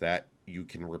idea is that you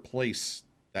can replace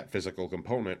that physical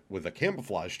component with a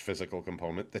camouflaged physical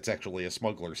component that's actually a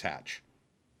smuggler's hatch.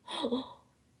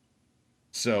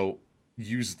 So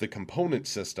use the component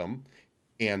system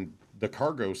and the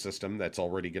cargo system that's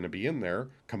already going to be in there,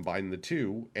 combine the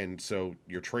two, and so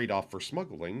your trade-off for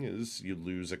smuggling is you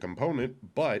lose a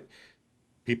component, but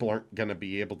people aren't going to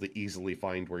be able to easily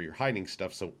find where you're hiding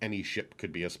stuff, so any ship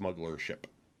could be a smuggler ship.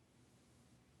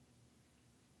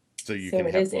 So you So can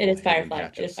have it little is hidden Firefly.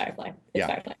 It is hatches. Firefly. It's Yeah,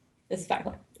 Firefly. This is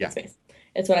Firefly in yeah, space.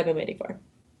 It's what I've been waiting for.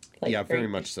 yeah, Like for very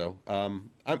years. much so.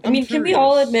 I I'm mean, can we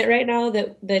all curious. admit right now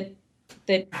that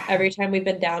every time we've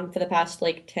been down for the past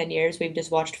like 10 years, we've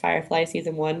just watched Firefly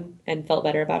season one and felt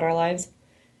better about our lives?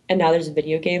 And now there's a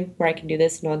video game where I can do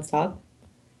this nonstop.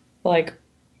 Like,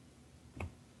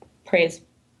 praise.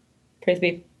 Praise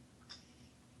be.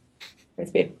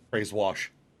 Praise be. Praise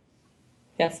Wash.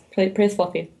 Yes. Praise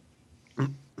Fluffy.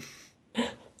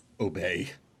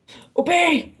 Obey.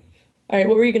 Obey! All right,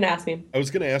 what were you gonna ask me? I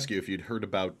was going to ask you if you'd heard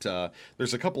about.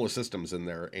 There's a couple of systems in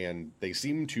there, and they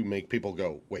seem to make people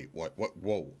go, "Wait, what? What?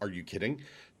 Whoa! Are you kidding?"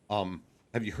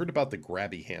 Have you heard about the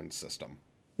grabby hand system?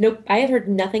 Nope, I have heard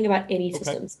nothing about any Okay.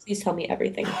 systems. Please tell me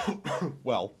everything.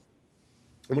 Well,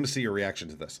 I want to see your reaction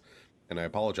to this, and I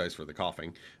apologize for the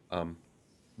coughing. Um,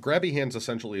 Grabby hands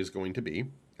essentially is going to be.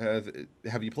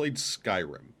 Have you played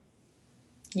Skyrim?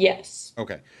 Yes.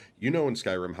 Okay. You know in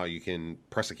Skyrim how you can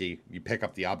press a key, you pick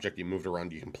up the object, you move it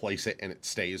around, you can place it, and it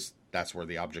stays. That's where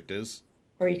the object is.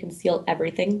 Or you can steal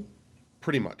everything.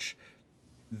 Pretty much.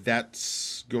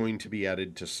 That's going to be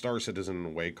added to Star Citizen in a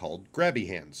way called Grabby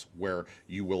Hands, where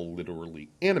you will literally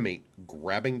animate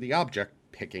grabbing the object,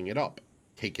 picking it up,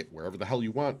 take it wherever the hell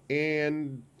you want,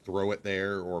 and throw it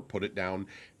there or put it down,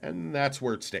 and that's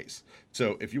where it stays.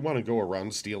 So if you want to go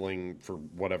around stealing, for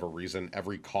whatever reason,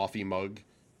 every coffee mug,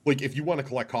 like if you want to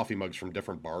collect coffee mugs from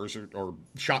different bars or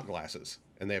shot glasses,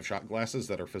 and they have shot glasses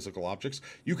that are physical objects,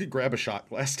 you could grab a shot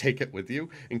glass, take it with you,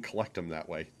 and collect them that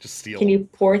way. Just steal Can them. you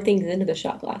pour things into the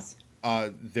shot glass?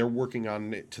 They're working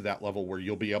on it to that level where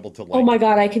you'll be able to Oh my like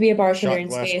God, I could be a bartender shot in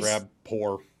glass, space. grab,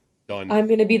 pour, done. I'm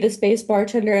gonna be the space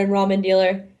bartender and ramen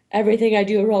dealer. Everything I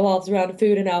do revolves around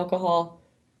food and alcohol.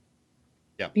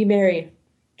 Yeah, Be merry,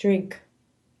 drink,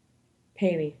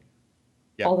 pay me,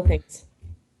 yeah. all the things.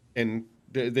 And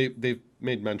they've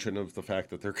made mention of the fact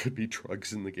that there could be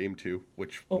drugs in the game too,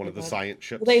 which Oh one my of the God. science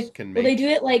Will ships they can will they do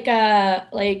make. it like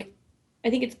I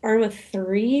think it's Arma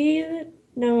 3?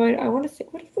 No, I want to say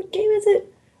what game is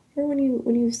it? Or when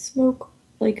you smoke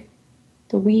like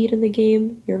the weed in the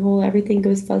game, your whole everything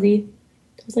goes fuzzy.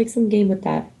 There's like some game with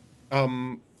that.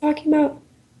 Um, Talking about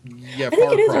yeah, I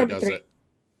think Far it is Cry Arma does 3. it.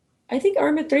 I think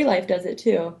Arma 3 Life does it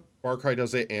too. Far Cry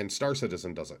does it, and Star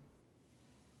Citizen does it.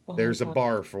 Oh my There's a God.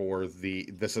 bar for the.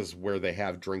 This is where they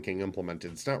have drinking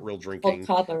implemented. It's not real Called drinking.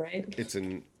 Kava, right? It's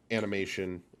an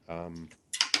animation.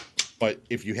 But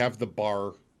if you have the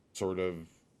bar sort of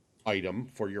item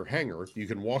for your hanger, you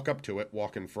can walk up to it,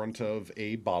 walk in front of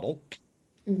a bottle,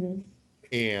 Hmm.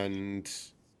 and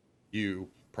you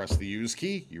press the use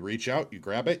key, you reach out, you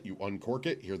grab it, you uncork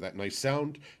it, hear that nice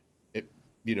sound. It,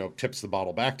 tips the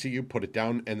bottle back to you, put it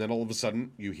down, and then all of a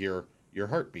sudden you hear your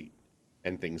heartbeat.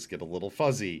 And things get a little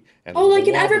fuzzy and a Oh, little like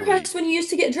in wobbly. EverQuest when you used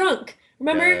to get drunk.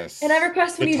 Remember? In Yes.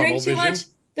 EverQuest The when you tunnel drink too much, vision?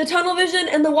 the tunnel vision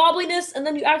and the wobbliness, and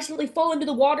then you accidentally fall into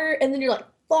the water, and then you're like,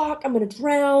 fuck, I'm gonna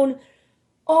drown.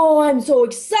 Oh, I'm so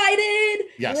excited.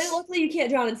 And then Yes. luckily you can't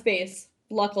drown in space.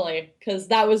 Luckily, because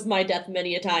that was my death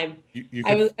many a time. You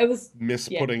could I was, miss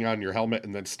yeah. putting on your helmet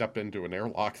and then step into an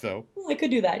airlock, though. Well, I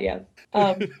could do that, yeah.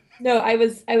 No, I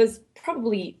was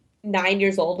probably 9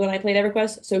 years old when I played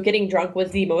EverQuest, so getting drunk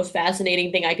was the most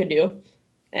fascinating thing I could do.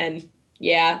 And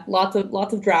yeah, lots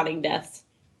of drowning deaths.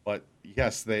 But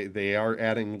yes, they are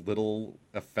adding little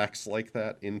effects like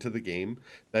that into the game.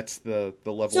 That's the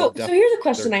level of So depth here's a they're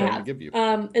question I trying to have. give you.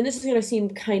 And this is going to seem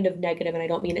kind of negative, and I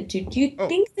don't mean it to. Do you Oh,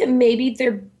 think that maybe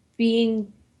they're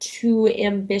being too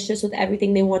ambitious with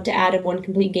everything they want to add in one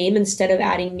complete game instead of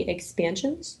adding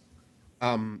expansions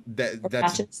or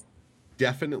That's patches?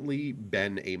 definitely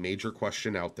been a major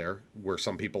question out there where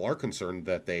some people are concerned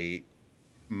that they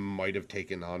might have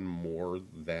taken on more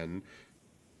than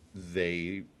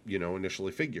they,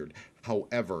 initially figured.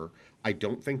 However, I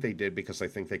don't think they did because I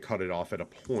think they cut it off at a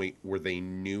point where they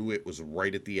knew it was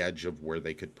right at the edge of where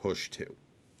they could push to.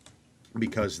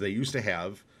 Because they used to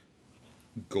have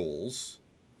goals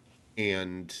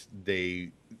and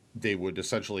they would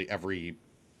essentially every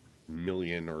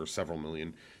million or several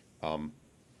million um,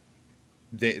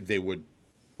 they would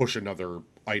push another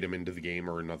item into the game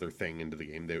or another thing into the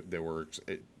game. They were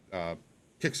uh,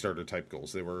 Kickstarter type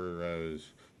goals. They were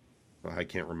I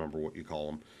can't remember what you call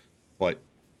them, but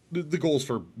the goals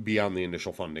for beyond the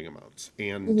initial funding amounts,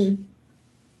 and Hmm.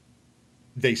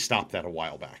 they stopped that a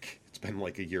while back. It's been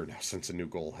like a year now since a new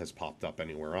goal has popped up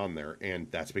anywhere on there, and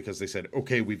that's because they said,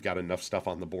 okay, we've got enough stuff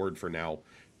on the board for now,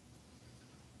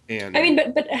 I mean,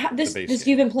 and but the base this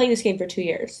game. you've been playing this game for 2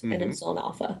 years and Hmm. it's still an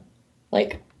alpha.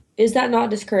 Like, is that not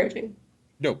discouraging?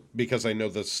 No, because I know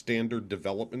the standard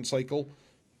development cycle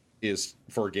is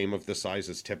for a game of this size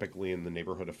is typically in the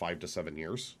neighborhood of 5 to 7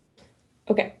 years.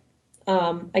 Okay.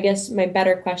 I guess my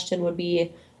better question would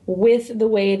be with the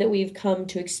way that we've come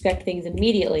to expect things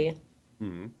immediately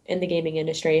Hmm. in the gaming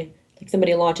industry, like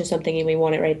somebody launches something and we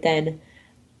want it right then,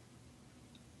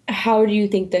 how do you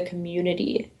think the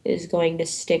community is going to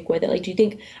stick with it? Like, do you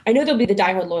think, I know there'll be the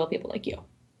diehard loyal people like you,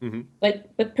 Hmm.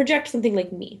 but project something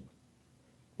like me.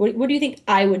 What do you think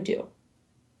I would do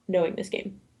knowing this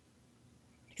game?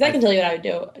 Because I I can tell you what I would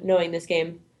do knowing this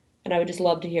game, and I would just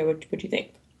love to hear what you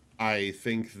think. I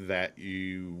think that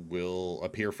you will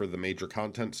appear for the major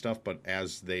content stuff, but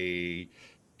as they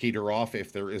peter off,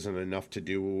 if there isn't enough to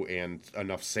do and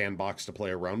enough sandbox to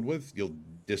play around with, you'll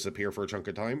disappear for a chunk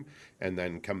of time and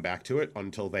then come back to it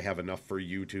until they have enough for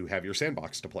you to have your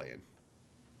sandbox to play in.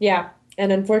 Yeah,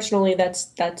 and unfortunately,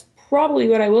 that's probably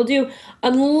what I will do,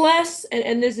 unless,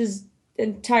 and this is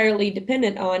entirely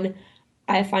dependent on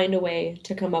I find a way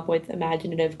to come up with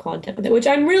imaginative content with it, which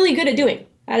I'm really good at doing.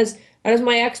 That is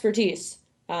my expertise.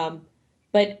 Um,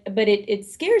 but it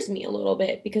scares me a little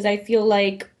bit because I feel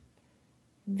like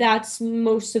that's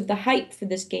most of the hype for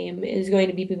this game is going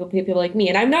to be people like me.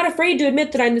 And I'm not afraid to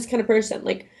admit that I'm this kind of person.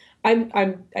 Like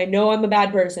I know I'm a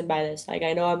bad person by this. Like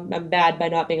I know I'm bad by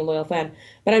not being a loyal fan,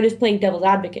 but I'm just playing devil's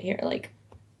advocate here. Like,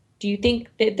 do you think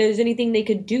that there's anything they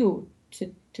could do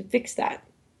to fix that?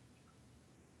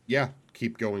 Yeah,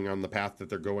 keep going on the path that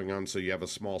they're going on so you have a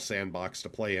small sandbox to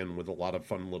play in with a lot of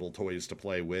fun little toys to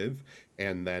play with,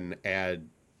 and then add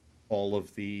all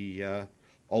of the uh,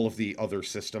 all of the other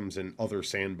systems and other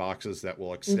sandboxes that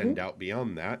will extend Hmm. out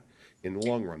beyond that in the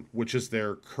long run, which is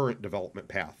their current development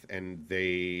path. And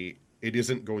it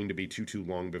isn't going to be too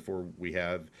long before we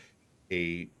have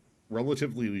a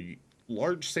relatively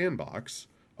large sandbox,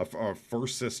 a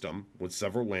first system with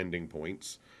several landing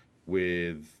points,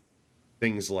 with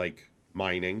things like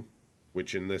mining,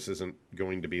 which in this isn't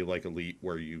going to be like Elite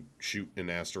where you shoot an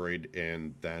asteroid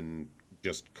and then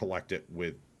just collect it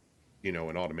with, an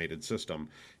automated system.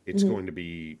 It's Hmm. going to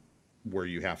be where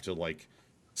you have to like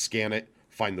scan it,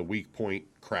 find the weak point,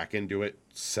 crack into it,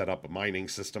 set up a mining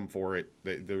system for it.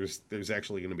 There's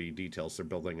actually going to be details. They're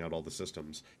building out all the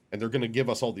systems, and they're going to give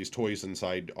us all these toys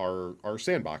inside our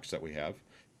sandbox that we have.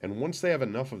 And once they have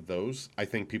enough of those, I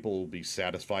think people will be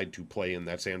satisfied to play in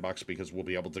that sandbox because we'll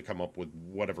be able to come up with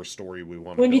whatever story we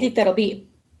want to When do you think build. that'll be?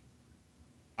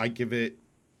 I give it,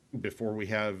 before we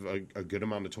have a good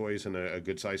amount of toys and a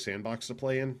good sized sandbox to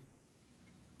play in,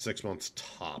 6 months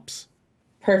tops.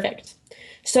 Perfect.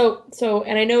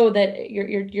 And I know that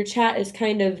your chat is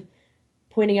kind of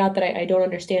pointing out that I don't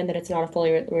understand that it's not a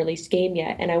fully released game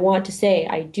yet, and I want to say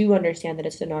I do understand that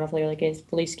it's not a fully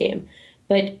released game,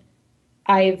 but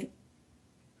I've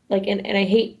and I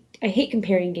hate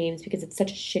comparing games because it's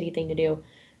such a shitty thing to do.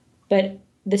 But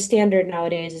the standard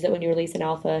nowadays is that when you release an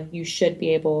alpha, you should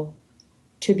be able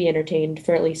to be entertained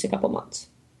for at least a couple months,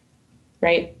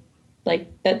 right? Like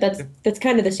Yeah. that's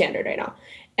kind of the standard right now.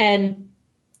 And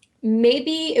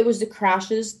maybe it was the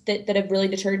crashes that have really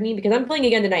deterred me because I'm playing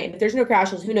again tonight. And if there's no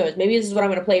crashes, who knows? Maybe this is what I'm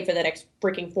going to play for the next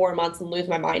freaking 4 months and lose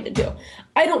my mind and do.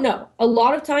 I don't know. A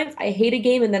lot of times I hate a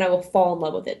game and then I will fall in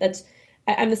love with it.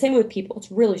 I'm the same with people.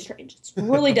 It's really strange. It's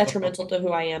really detrimental to who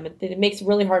I am. It makes it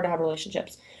really hard to have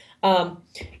relationships. Um,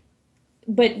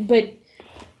 but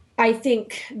I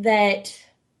think that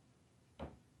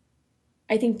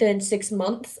in 6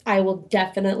 months I will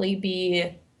definitely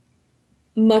be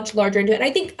much larger into it. And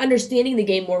I think understanding the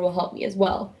game more will help me as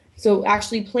well. So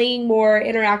actually playing more,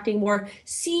 interacting more,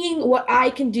 seeing what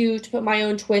I can do to put my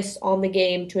own twist on the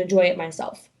game to enjoy it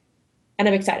myself. And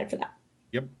I'm excited for that.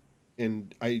 Yep.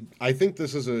 And I think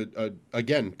this is a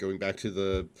again going back to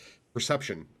the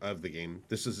perception of the game.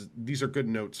 These are good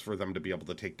notes for them to be able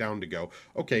to take down to go,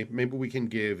 okay, maybe we can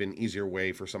give an easier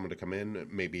way for someone to come in,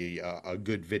 maybe a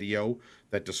good video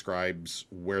that describes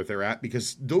where they're at,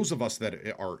 because those of us that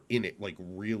are in it, like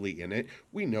really in it,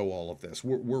 we know all of this.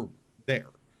 We're there.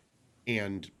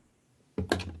 And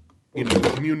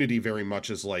the community very much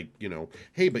is like,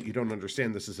 hey, but you don't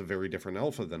understand, this is a very different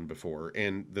alpha than before.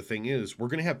 And the thing is, we're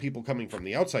going to have people coming from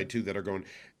the outside too that are going,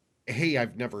 hey,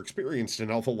 I've never experienced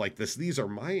an alpha like this. These are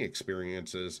my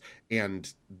experiences,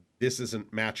 and this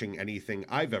isn't matching anything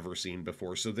I've ever seen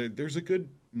before. So there's a good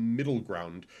middle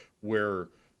ground where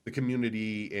the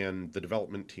community and the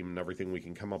development team and everything, we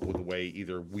can come up with a way.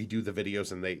 Either we do the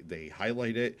videos and they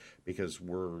highlight it because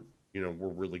we're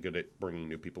really good at bringing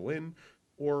new people in,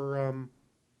 or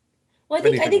Well, I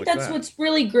anything think like that's that. what's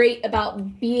really great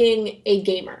about being a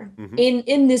gamer Hmm.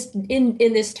 in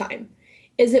this time,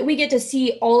 is that we get to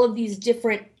see all of these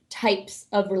different types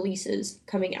of releases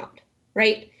coming out,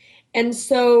 right? And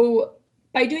so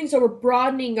by doing so, we're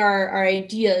broadening our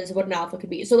ideas of what an alpha could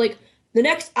be. So like the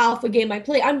next alpha game I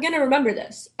play, I'm gonna remember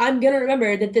this. I'm gonna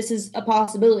remember that this is a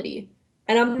possibility.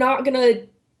 And I'm not gonna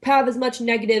have as much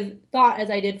negative thought as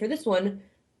I did for this one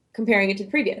comparing it to the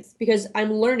previous, because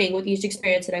I'm learning with each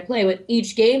experience that I play, with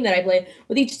each game that I play,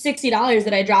 with each $60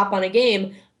 that I drop on a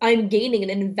game. I'm gaining an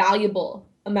invaluable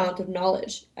amount of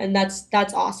knowledge, and that's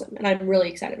awesome, and I'm really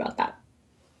excited about that.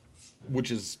 Which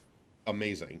is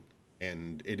amazing,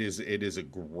 and it is a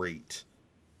great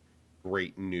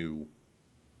new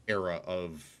era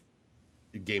of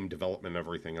game development and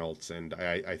everything else. And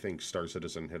I think Star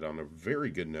Citizen hit on a very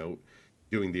good note,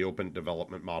 doing the open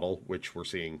development model, which we're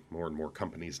seeing more and more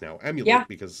companies now Yeah. emulate,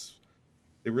 because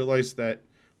they realize that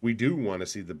we do want to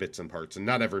see the bits and parts, and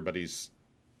not everybody's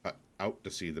out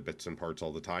to see the bits and parts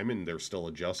all the time, and they're still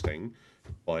adjusting.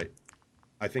 But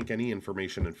I think any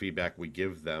information and feedback we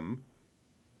give them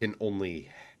can only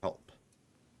help.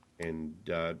 And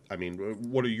I mean,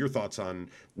 what are your thoughts on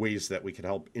ways that we could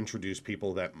help introduce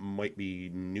people that might be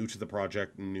new to the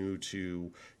project, new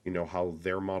to how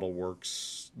their model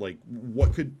works? Like,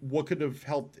 what could have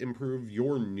helped improve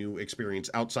your new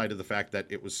experience outside of the fact that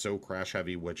it was so crash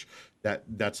heavy, which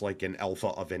that's like an alpha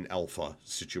of an alpha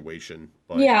situation.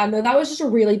 But Yeah, no, that was just a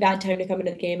really bad time to come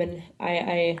into the game, and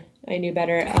I knew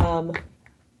better.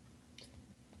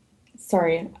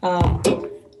 Sorry.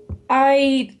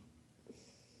 I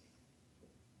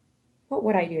what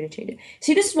would I do to change it?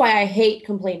 See, this is why I hate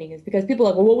complaining, is because people are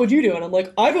like, well, what would you do? And I'm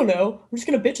like, I don't know. I'm just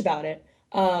gonna bitch about it.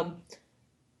 I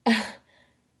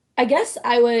guess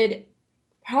I would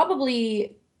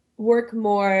probably work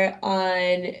more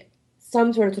on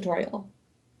some sort of tutorial.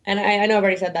 And I know I've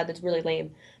already said that, that's really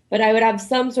lame. But I would have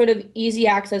some sort of easy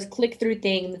access click through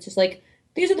thing that's just like,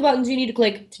 these are the buttons you need to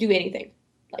click to do anything.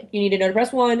 Like you need to know to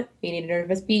press one, you need to know to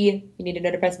press B, you need to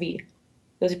know to press V.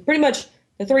 Those are pretty much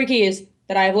the three keys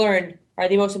that I've learned are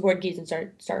the most important keys in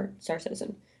Star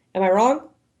Citizen. Am I wrong?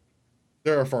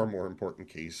 there are far more important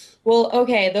keys. Well,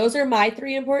 okay, those are my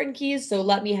three important keys, so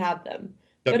let me have them.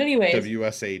 But anyways,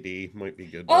 WSAD might be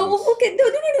good oh, well, ones. okay, no, no,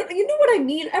 no, no, you know what I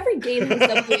mean? Every game has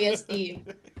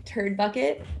WASD turd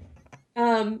bucket.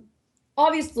 Um,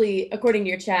 Obviously, according to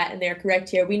your chat, and they're correct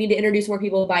here, we need to introduce more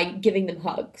people by giving them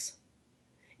hugs.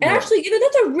 And Right. actually,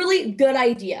 that's a really good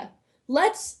idea.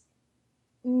 Let's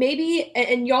maybe,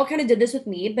 and y'all kind of did this with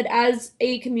me, but as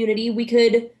a community, we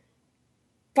could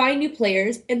find new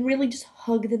players and really just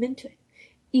hug them into it.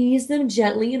 Ease them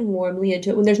gently and warmly into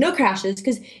it when there's no crashes.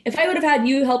 Because if I would have had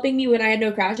you helping me when I had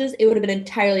no crashes, it would have been an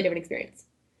entirely different experience.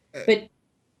 Uh, But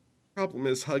Problem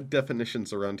is, hug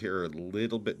definitions around here are a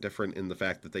little bit different in the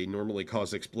fact that they normally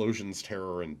cause explosions,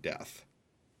 terror, and death.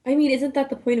 I mean, isn't that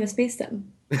the point of a space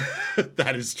sim?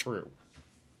 That is true.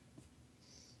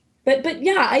 But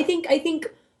yeah, I think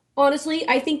honestly,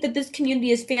 I think that this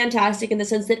community is fantastic in the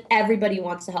sense that everybody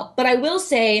wants to help. But I will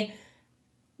say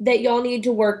that y'all need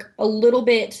to work a little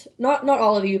bit, not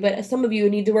all of you, but some of you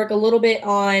need to work a little bit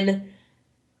on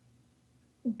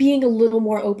being a little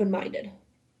more open-minded.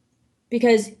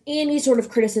 Because any sort of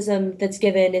criticism that's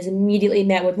given is immediately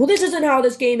met with, well, this isn't how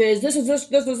this game is. This is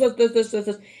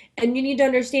this. And you need to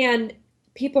understand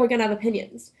people are going to have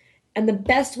opinions. And the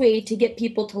best way to get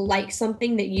people to like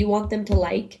something that you want them to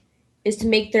like is to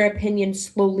make their opinion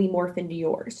slowly morph into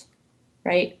yours,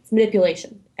 right? It's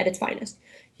manipulation at its finest.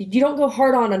 You don't go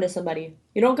hard on onto somebody.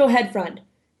 You don't go head front.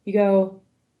 You go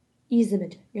ease them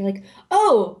into it. You're like,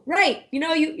 oh, right. You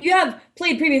have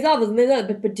played previous novels,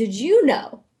 but did you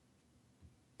know?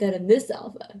 then in this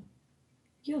alpha,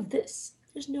 you have this.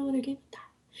 There's no other game like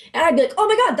that. And I'd be like, oh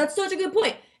my God, that's such a good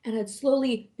point. And I'd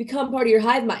slowly become part of your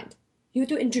hive mind. You have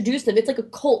to introduce them. It's like a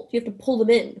cult. You have to pull them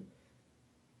in.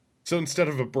 So instead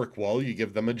of a brick wall, you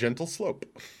give them a gentle slope.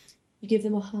 You give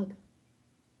them a hug.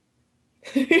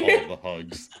 All the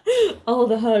hugs. All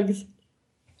the hugs.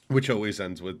 Which always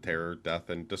ends with terror, death,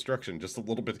 and destruction. Just a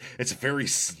little bit. It's a very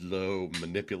slow,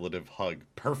 manipulative hug.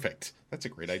 Perfect. That's a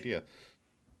great idea.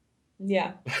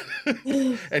 Yeah.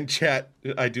 And chat,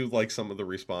 I do like some of the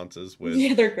responses with,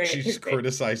 Yeah, they're great. she's They're great.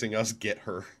 criticizing us, get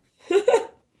her.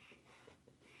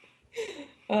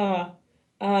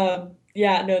 Uh,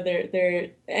 yeah, no, they're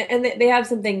and they have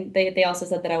something they also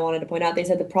said that I wanted to point out. They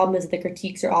said the problem is that the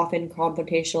critiques are often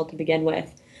confrontational to begin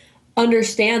with.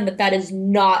 Understand that that is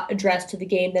not addressed to the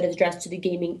game, that is addressed to the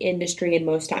gaming industry in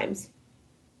most times.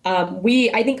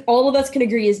 I think all of us can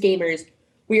agree as gamers,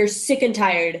 we are sick and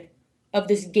tired of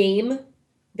this game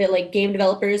that like game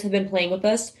developers have been playing with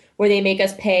us, where they make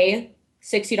us pay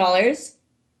 $60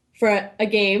 for a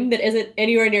game that isn't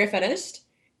anywhere near finished.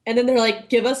 And then they're like,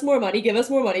 give us more money, give us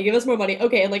more money, give us more money.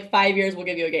 Okay, in like 5 years we'll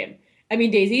give you a game. I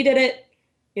mean, DayZ did it,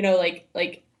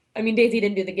 I mean, DayZ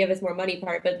didn't do the give us more money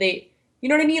part, but you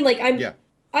know what I mean? Like Yeah.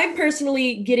 I'm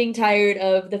personally getting tired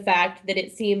of the fact that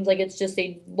it seems like it's just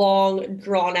a long,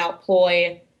 drawn out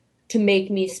ploy to make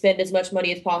me spend as much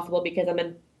money as possible because I'm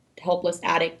a helpless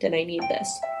addict and I need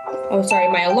this. Oh, sorry,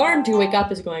 my alarm to wake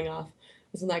up is going off.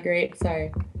 Isn't that great?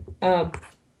 Sorry. Um,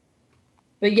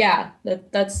 but yeah,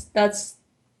 that's The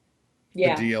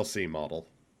yeah, DLC model.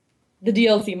 the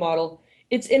DLC model.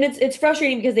 It's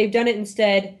frustrating because they've done it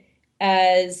instead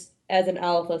as an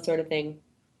alpha sort of thing.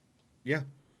 Yeah.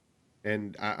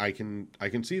 And I can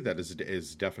see that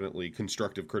as definitely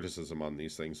constructive criticism on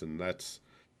these things, and that's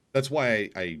why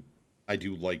I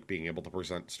do like being able to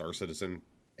present Star Citizen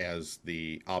as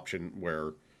the option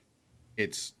where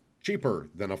it's cheaper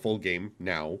than a full game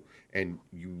now, and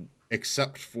you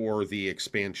except for the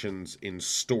expansions in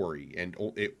story, and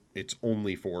it's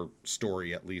only for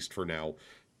story at least for now.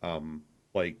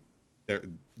 Like there,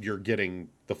 you're getting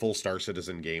the full Star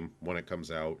Citizen game when it comes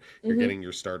out. You're Hmm. getting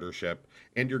your starter ship,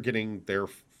 and you're getting their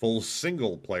full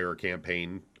single player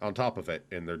campaign on top of it,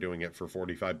 and they're doing it for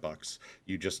 $45.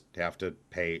 You just have to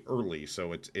pay early,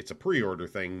 so it's a pre-order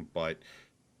thing, but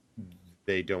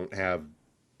they don't have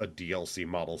a DLC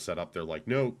model set up. They're like,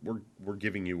 no, we're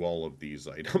giving you all of these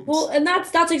Well, items. and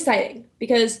that's exciting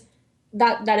because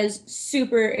that is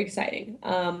super exciting.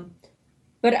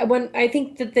 But when I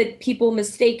think that people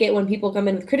mistake it when people come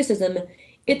in with criticism,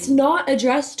 it's Mhm. not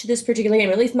addressed to this particular game,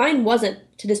 or at least mine wasn't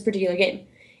to this particular game.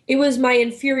 It was my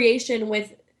infuriation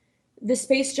with the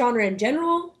space genre in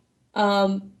general,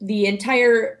 the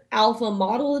entire alpha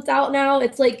model that's out now.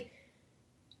 It's like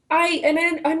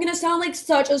I'm gonna sound like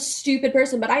such a stupid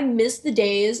person, but I miss the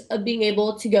days of being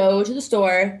able to go to the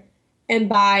store and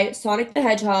buy Sonic the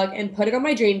Hedgehog and put it on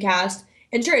my Dreamcast.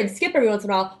 And sure, it'd skip every once in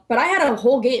a while, but I had a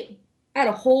whole game. I had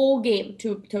a whole game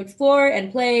to explore and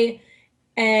play,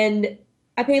 and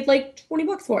I paid like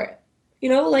 $20 for it.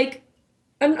 Like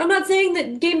I'm not saying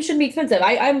that games shouldn't be expensive.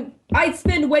 I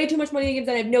spend way too much money on games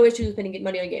and I have no issues with spending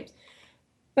money on games.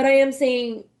 But I am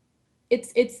saying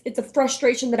it's a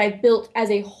frustration that I've built as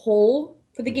a whole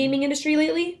for the Mhm. gaming industry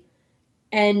lately,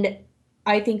 and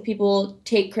I think people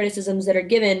take criticisms that are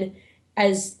given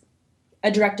as a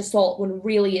direct assault when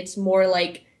really it's more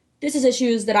like this is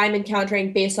issues that I'm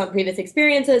encountering based on previous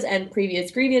experiences and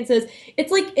previous grievances.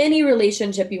 It's like any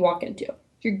relationship you walk into.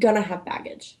 You're gonna have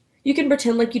baggage. You can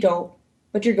pretend like you don't,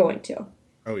 but you're going to.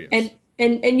 Oh And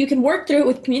yes. and you can work through it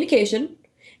with communication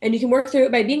and you can work through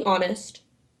it by being honest,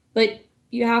 but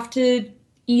you have to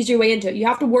ease your way into it. You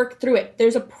have to work through it.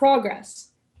 There's a progress.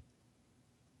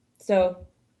 So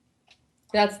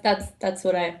that's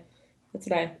what I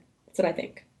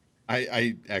think.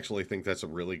 I actually think that's a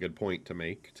really good point to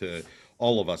make to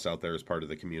all of us out there as part of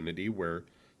the community where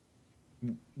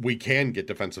we can get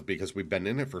defensive because we've been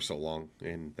in it for so long,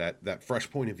 and that fresh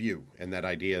point of view and that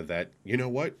idea that, you know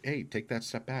what, hey, take that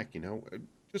step back,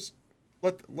 just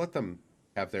let them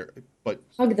have their, but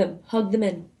Hug them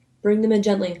in, bring them in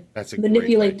gently, that's a great way.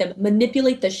 manipulate them,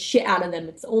 manipulate the shit out of them.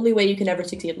 It's the only way you can ever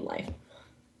succeed in life.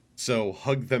 So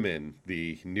hug them in,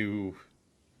 the new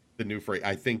phrase.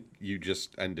 I think you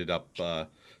just ended up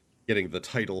getting the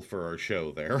title for our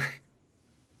show there.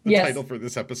 The Yes. title for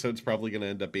this episode's probably going to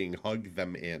end up being hug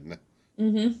them in.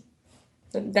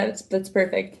 Mm-hmm. That's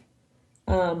perfect.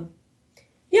 Um,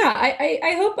 yeah,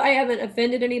 I hope I haven't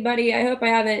offended anybody. I hope I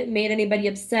haven't made anybody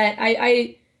upset.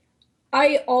 I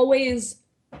always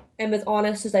am as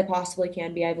honest as I possibly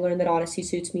can be. I've learned that honesty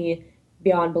suits me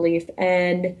beyond belief.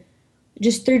 And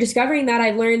just through discovering that,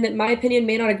 I've learned that my opinion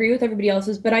may not agree with everybody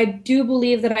else's, but I do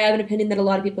believe that I have an opinion that a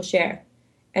lot of people share.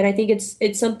 And I think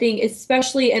it's something,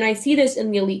 especially, and I see this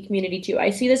in the elite community too.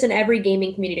 I see this in every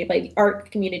gaming community, like the art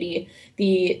community,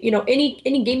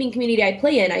 any gaming community I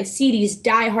play in. I see these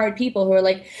diehard people who are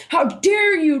like, "How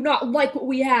dare you not like what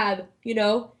we have?"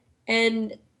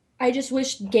 And I just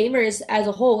wish gamers as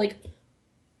a whole, like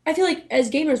I feel like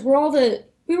as gamers,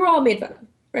 we were all made fun of,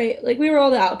 right? Like we were all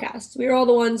the outcasts. We were all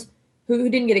the ones who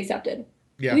didn't get accepted.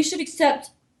 Yeah. We should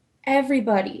accept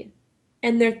everybody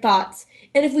and their thoughts.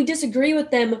 And if we disagree with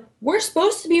them, we're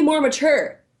supposed to be more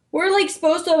mature. We're like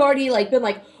supposed to have already like been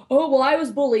like, oh well, I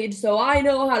was bullied, so I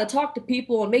know how to talk to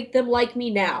people and make them like me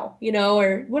now,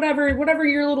 or whatever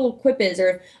your little quip is,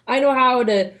 or I know how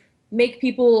to make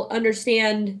people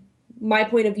understand my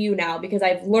point of view now because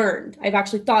I've learned. I've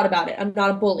actually thought about it. I'm not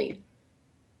a bully.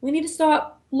 We need to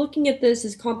stop looking at this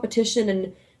as competition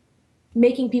and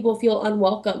making people feel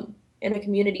unwelcome in a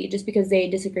community just because they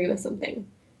disagree with something.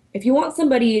 If you want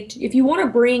to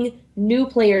bring new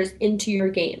players into your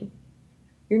game,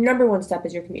 your number one step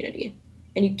is your community.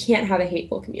 And you can't have a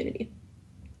hateful community.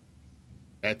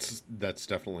 That's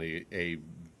definitely a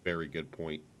very good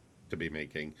point to be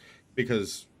making,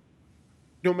 because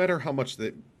no matter how much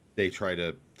they try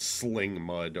to sling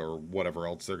mud or whatever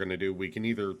else they're going to do, we can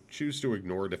either choose to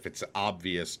ignore it if it's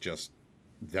obvious just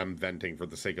them venting for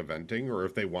the sake of venting, or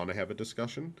if they want to have a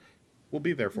discussion, we'll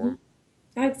be there for Mhm. them.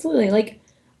 Absolutely. Like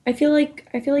I feel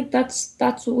like that's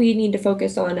what we need to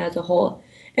focus on as a whole.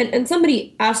 And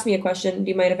somebody asked me a question. Do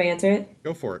you mind if I answer it?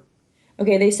 Go for it.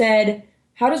 Okay, they said,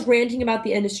 how does ranting about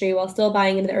the industry while still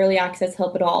buying into the early access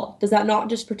help at all? Does that not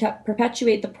just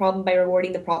perpetuate the problem by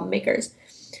rewarding the problem makers?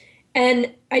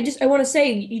 And I want to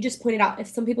say, you just pointed out, if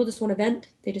some people just want to vent,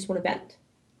 they just want to vent,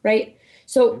 right?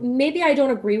 So Mhm. maybe I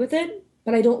don't agree with it,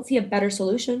 but I don't see a better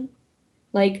solution.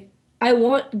 Like, I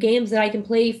want games that I can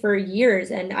play for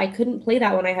years, and I couldn't play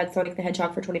that when I had Sonic the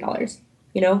Hedgehog for $20,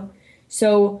 you know?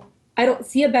 So I don't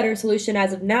see a better solution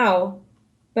as of now,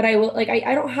 but I will, like,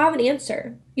 I don't have an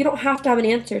answer. You don't have to have an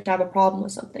answer to have a problem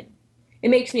with something. It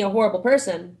makes me a horrible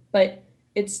person, but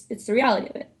it's the reality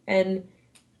of it. And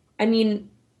I mean,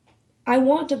 I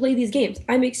want to play these games.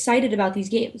 I'm excited about these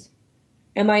games.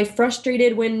 Am I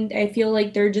frustrated when I feel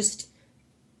like they're just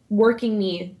working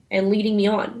me and leading me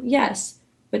on? Yes.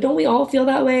 But don't we all feel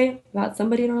that way about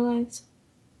somebody in our lives?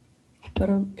 But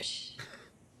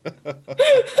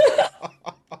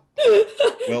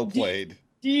Well deep, played.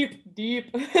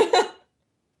 deep.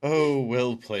 Oh,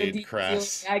 well So played, deep is the only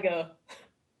Crass. way I go.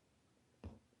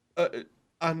 Uh,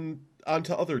 on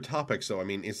to other topics, though. I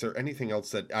mean, is there anything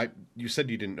else that you said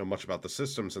you didn't know much about the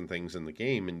systems and things in the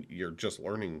game, and you're just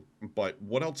learning. But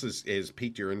what else is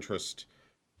piqued your interest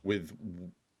with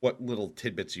what little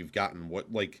tidbits you've gotten? What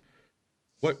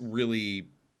really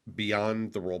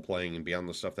beyond the role playing and beyond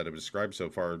the stuff that I've described so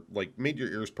far, like made your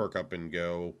ears perk up and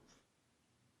go,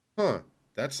 huh,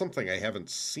 that's something I haven't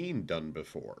seen done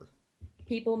before.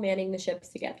 People manning the ships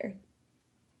together.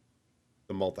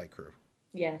 The multi crew.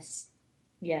 Yes.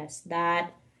 Yes,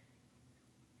 that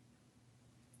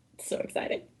so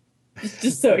exciting.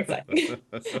 Just so exciting.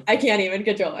 I can't even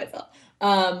control myself.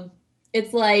 Um,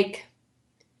 it's like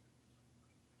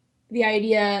the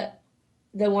idea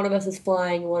that one of us is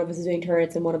flying, one of us is doing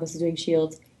turrets, and one of us is doing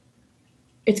shields.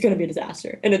 It's gonna be a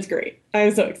disaster, and it's great.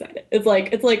 I'm so excited. It's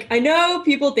like I know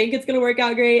people think it's gonna work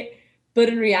out great, but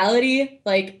in reality,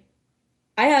 like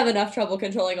I have enough trouble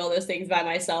controlling all those things by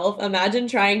myself. Imagine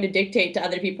trying to dictate to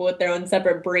other people with their own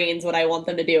separate brains what I want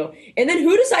them to do. And then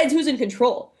who decides who's in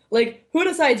control? Like, who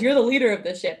decides you're the leader of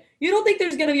this ship? You don't think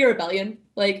there's gonna be a rebellion?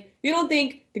 Like, you don't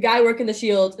think the guy working the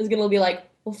shields is gonna be like,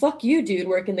 well, fuck you, dude,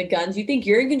 working the guns. You think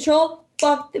you're in control?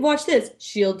 Fuck, watch this.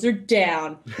 Shields are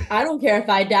down. I don't care if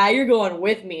I die, you're going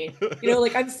with me.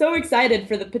 Like, I'm so excited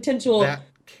for the potential That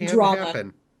can drama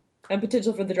happen. and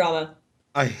potential for the drama.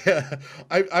 I,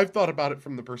 I've thought about it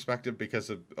from the perspective because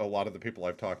of a lot of the people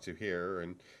I've talked to here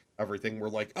and everything. We're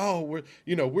like, oh, we're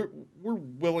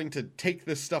willing to take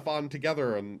this stuff on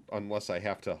together, and unless I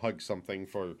have to hug something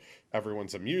for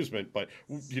everyone's amusement, but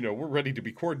we're ready to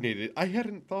be coordinated. I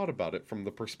hadn't thought about it from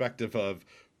the perspective of,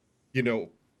 you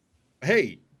know,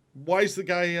 hey. Why is the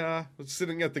guy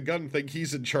sitting at the gun think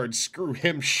he's in charge? Screw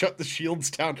him! Shut the shields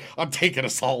down! I'm taking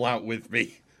us all out with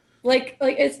me. Like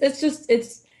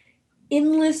it's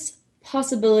endless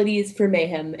possibilities for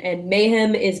mayhem, and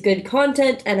mayhem is good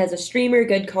content, and as a streamer,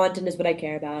 good content is what I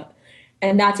care about.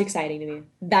 And that's exciting to me.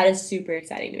 That is super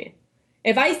exciting to me.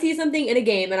 If I see something in a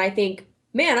game and I think,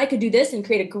 man, I could do this and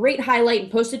create a great highlight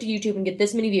and post it to YouTube and get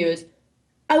this many views,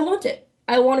 I want it.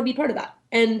 I want to be part of that.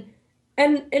 And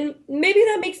And maybe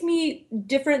that makes me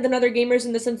different than other gamers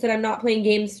in the sense that I'm not playing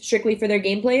games strictly for their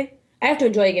gameplay. I have to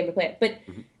enjoy a game to play it, but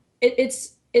Mhm.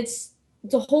 it's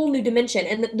a whole new dimension.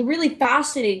 And the really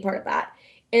fascinating part of that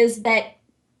is that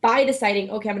by deciding,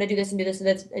 okay, I'm going to do this and do this and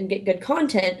this and get good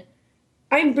content,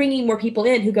 I'm bringing more people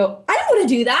in who go, I don't want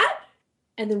to do that.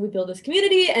 And then we build this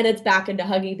community and it's back into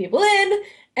hugging people in.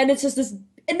 And it's just this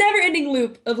never ending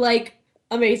loop of like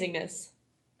amazingness.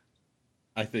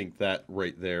 I think that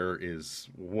right there is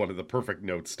one of the perfect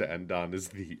notes to end on is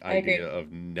the I idea agree.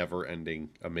 of never-ending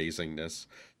amazingness.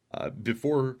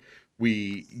 Before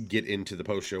we get into the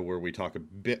post show where we talk a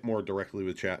bit more directly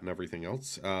with chat and everything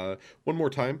else, one more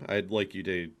time, I'd like you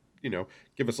to,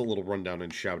 give us a little rundown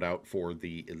and shout out for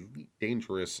the Elite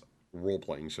Dangerous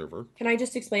role-playing server. Can I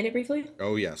just explain it briefly?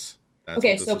 Oh yes, that's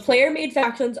Okay, what this so is for. player-made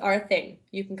factions are a thing.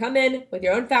 You can come in with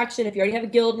your own faction if you already have a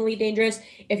guild in Elite Dangerous,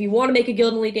 if you want to make a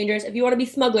guild in Elite Dangerous, if you want to be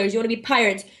smugglers, you want to be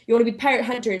pirates, you want to be pirate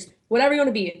hunters, whatever you want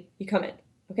to be, you come in.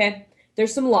 Okay?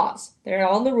 There's some laws. They're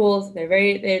all in the rules.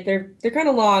 They're kind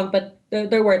of long, but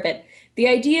they're worth it. The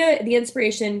idea, the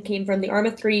inspiration came from the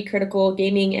Arma 3 Critical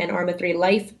Gaming and Arma 3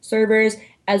 Life servers,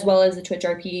 as well as the Twitch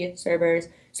RP servers.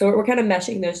 So we're kind of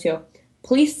meshing those two.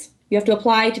 Police, you have to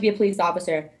apply to be a police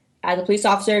officer. As a police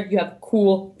officer, you have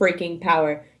cool breaking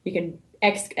power. You can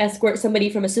escort somebody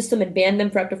from a system and ban them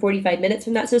for up to 45 minutes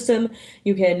from that system.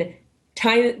 You can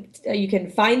you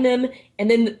can find them. And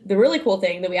then the really cool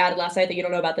thing that we added last night that you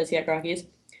don't know about this yet, Rockies,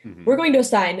 Hmm. we're going to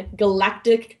assign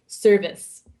Galactic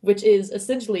Service, which is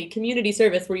essentially community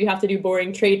service where you have to do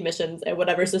boring trade missions at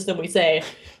whatever system we say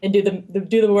and do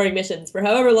the boring missions for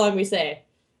however long we say.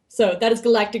 So that is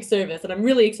Galactic Service, and I'm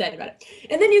really excited about it.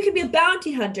 And then you can be a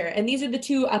bounty hunter, and these are the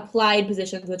two applied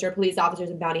positions, which are police officers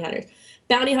and bounty hunters.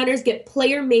 Bounty hunters get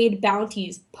player-made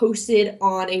bounties posted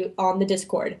on the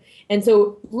Discord. And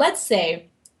so let's say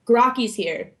Grocky's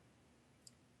here.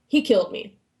 He killed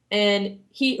me. And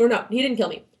or no, he didn't kill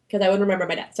me because I wouldn't remember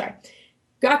my death. Sorry.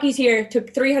 Grocky's here,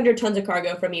 took 300 tons of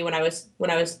cargo from me when I was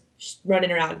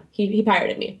running around. He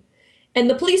pirated me. And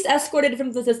the police escorted him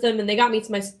from the system and they got me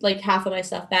to my like half of my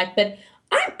stuff back. But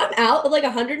I'm out of like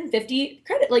 150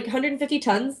 credit, like 150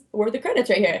 tons worth of credits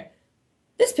right here.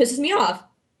 This pisses me off.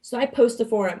 So I post a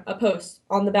post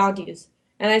on the bounties.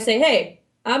 And I say, hey,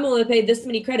 I'm only paid this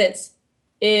many credits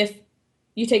if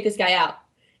you take this guy out.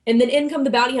 And then in come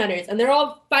the bounty hunters, and they're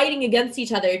all fighting against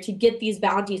each other to get these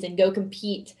bounties and go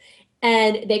compete.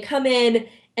 And they come in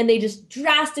and they just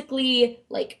drastically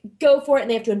like go for it and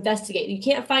they have to investigate. You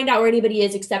can't find out where anybody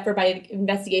is except for by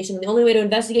investigation. The only way to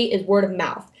investigate is word of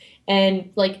mouth and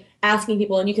like asking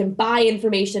people, and you can buy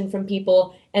information from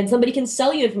people and somebody can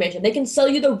sell you information. They can sell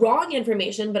you the wrong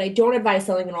information, but I don't advise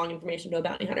selling the wrong information to a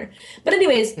bounty hunter. But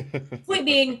anyways, point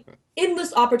being,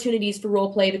 endless opportunities for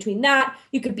role play between that.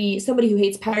 You could be somebody who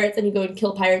hates pirates and you go and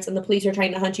kill pirates and the police are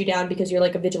trying to hunt you down because you're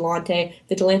like a Vigilante.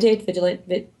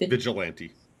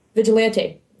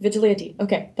 vigilante.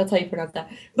 Okay, that's how you pronounce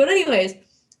that. But anyways,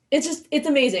 it's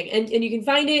amazing. And you can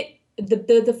find it.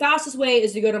 The fastest way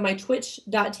is to go to my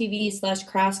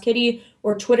twitch.tv/crasskitty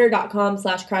or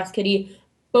twitter.com/crasskitty.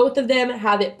 Both of them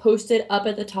have it posted up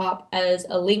at the top as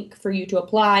a link for you to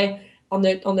apply. On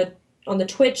the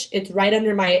Twitch, it's right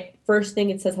under my first thing.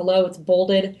 It says hello, it's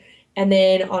bolded. And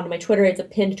then on my Twitter, it's a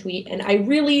pinned tweet. And I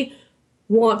really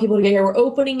want people to get here. We're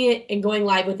opening it and going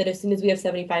live with it as soon as we have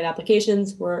 75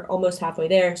 applications. We're almost halfway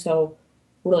there, so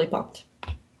really pumped.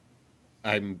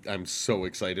 I'm so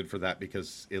excited for that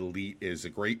because Elite is a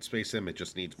great space sim. It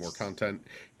just needs more content,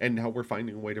 and now we're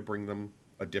finding a way to bring them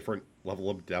a different level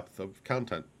of depth of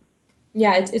content.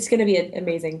 Yeah, it's going to be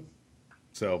amazing.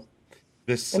 So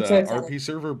this I'm so excited. RP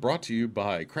server brought to you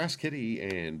by Crass Kitty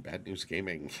and Bad News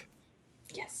Gaming,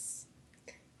 Yes.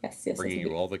 Yes, yes, yes. bringing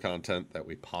you all the content that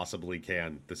we possibly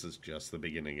can. This is just the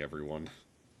beginning, everyone.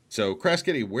 So Crass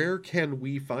Kitty, where can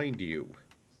we find you?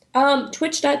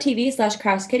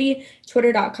 Twitch.tv/crasskitty,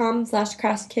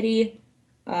 twitter.com/crasskitty,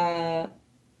 uh,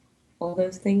 all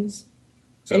those things.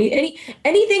 So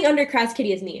Anything under Crass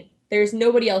Kitty is me. There's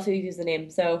nobody else who uses the name.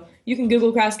 So you can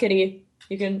Google Crass Kitty.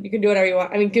 You can do whatever you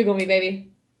want. I mean, Google me,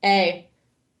 baby. Hey,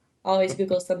 always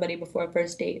Google somebody before a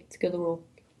first date. It's a good rule.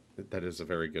 that is a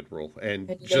very good rule, and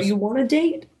And you know just you want a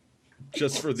date?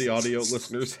 just for the audio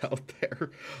listeners out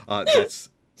there, that's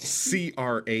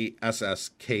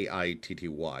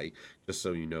Crasskitty. Just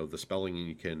so you know the spelling, and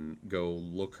you can go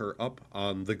look her up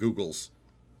on the Googles.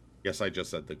 Yes, I just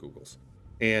said the Googles.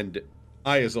 And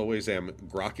I, as always, am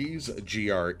Grockies,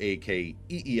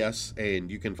 Grakees, and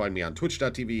you can find me on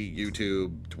twitch.tv,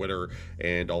 YouTube, Twitter,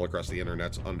 and all across the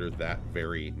internet under that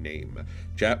very name.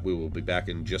 Chat, we will be back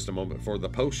in just a moment for the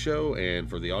post show, and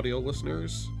for the audio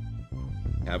listeners,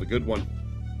 Have a good one.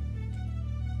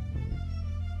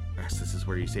 Yes, this is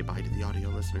where you say bye to the audio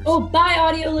listeners. Oh, bye,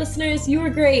 audio listeners. You were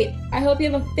great. I hope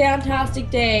you have a fantastic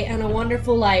day and a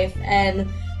wonderfwonderful life, and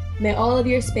may all of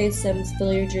your space sims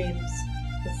fill your dreams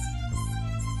with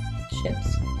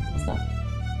ships and stuff.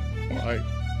 Yeah. Bye.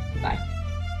 Bye.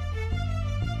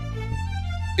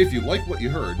 If you like what you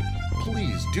heard,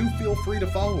 please do feel free to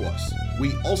follow us.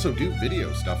 We also do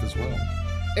video stuff as well.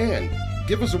 And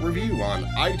give us a review on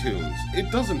iTunes.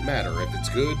 It doesn't matter if it's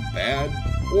good, bad,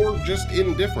 or just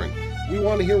indifferent. We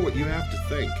want to hear what you have to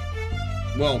think.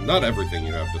 Well, not everything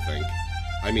you have to think.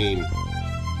 I mean,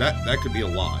 that could be a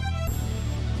lot.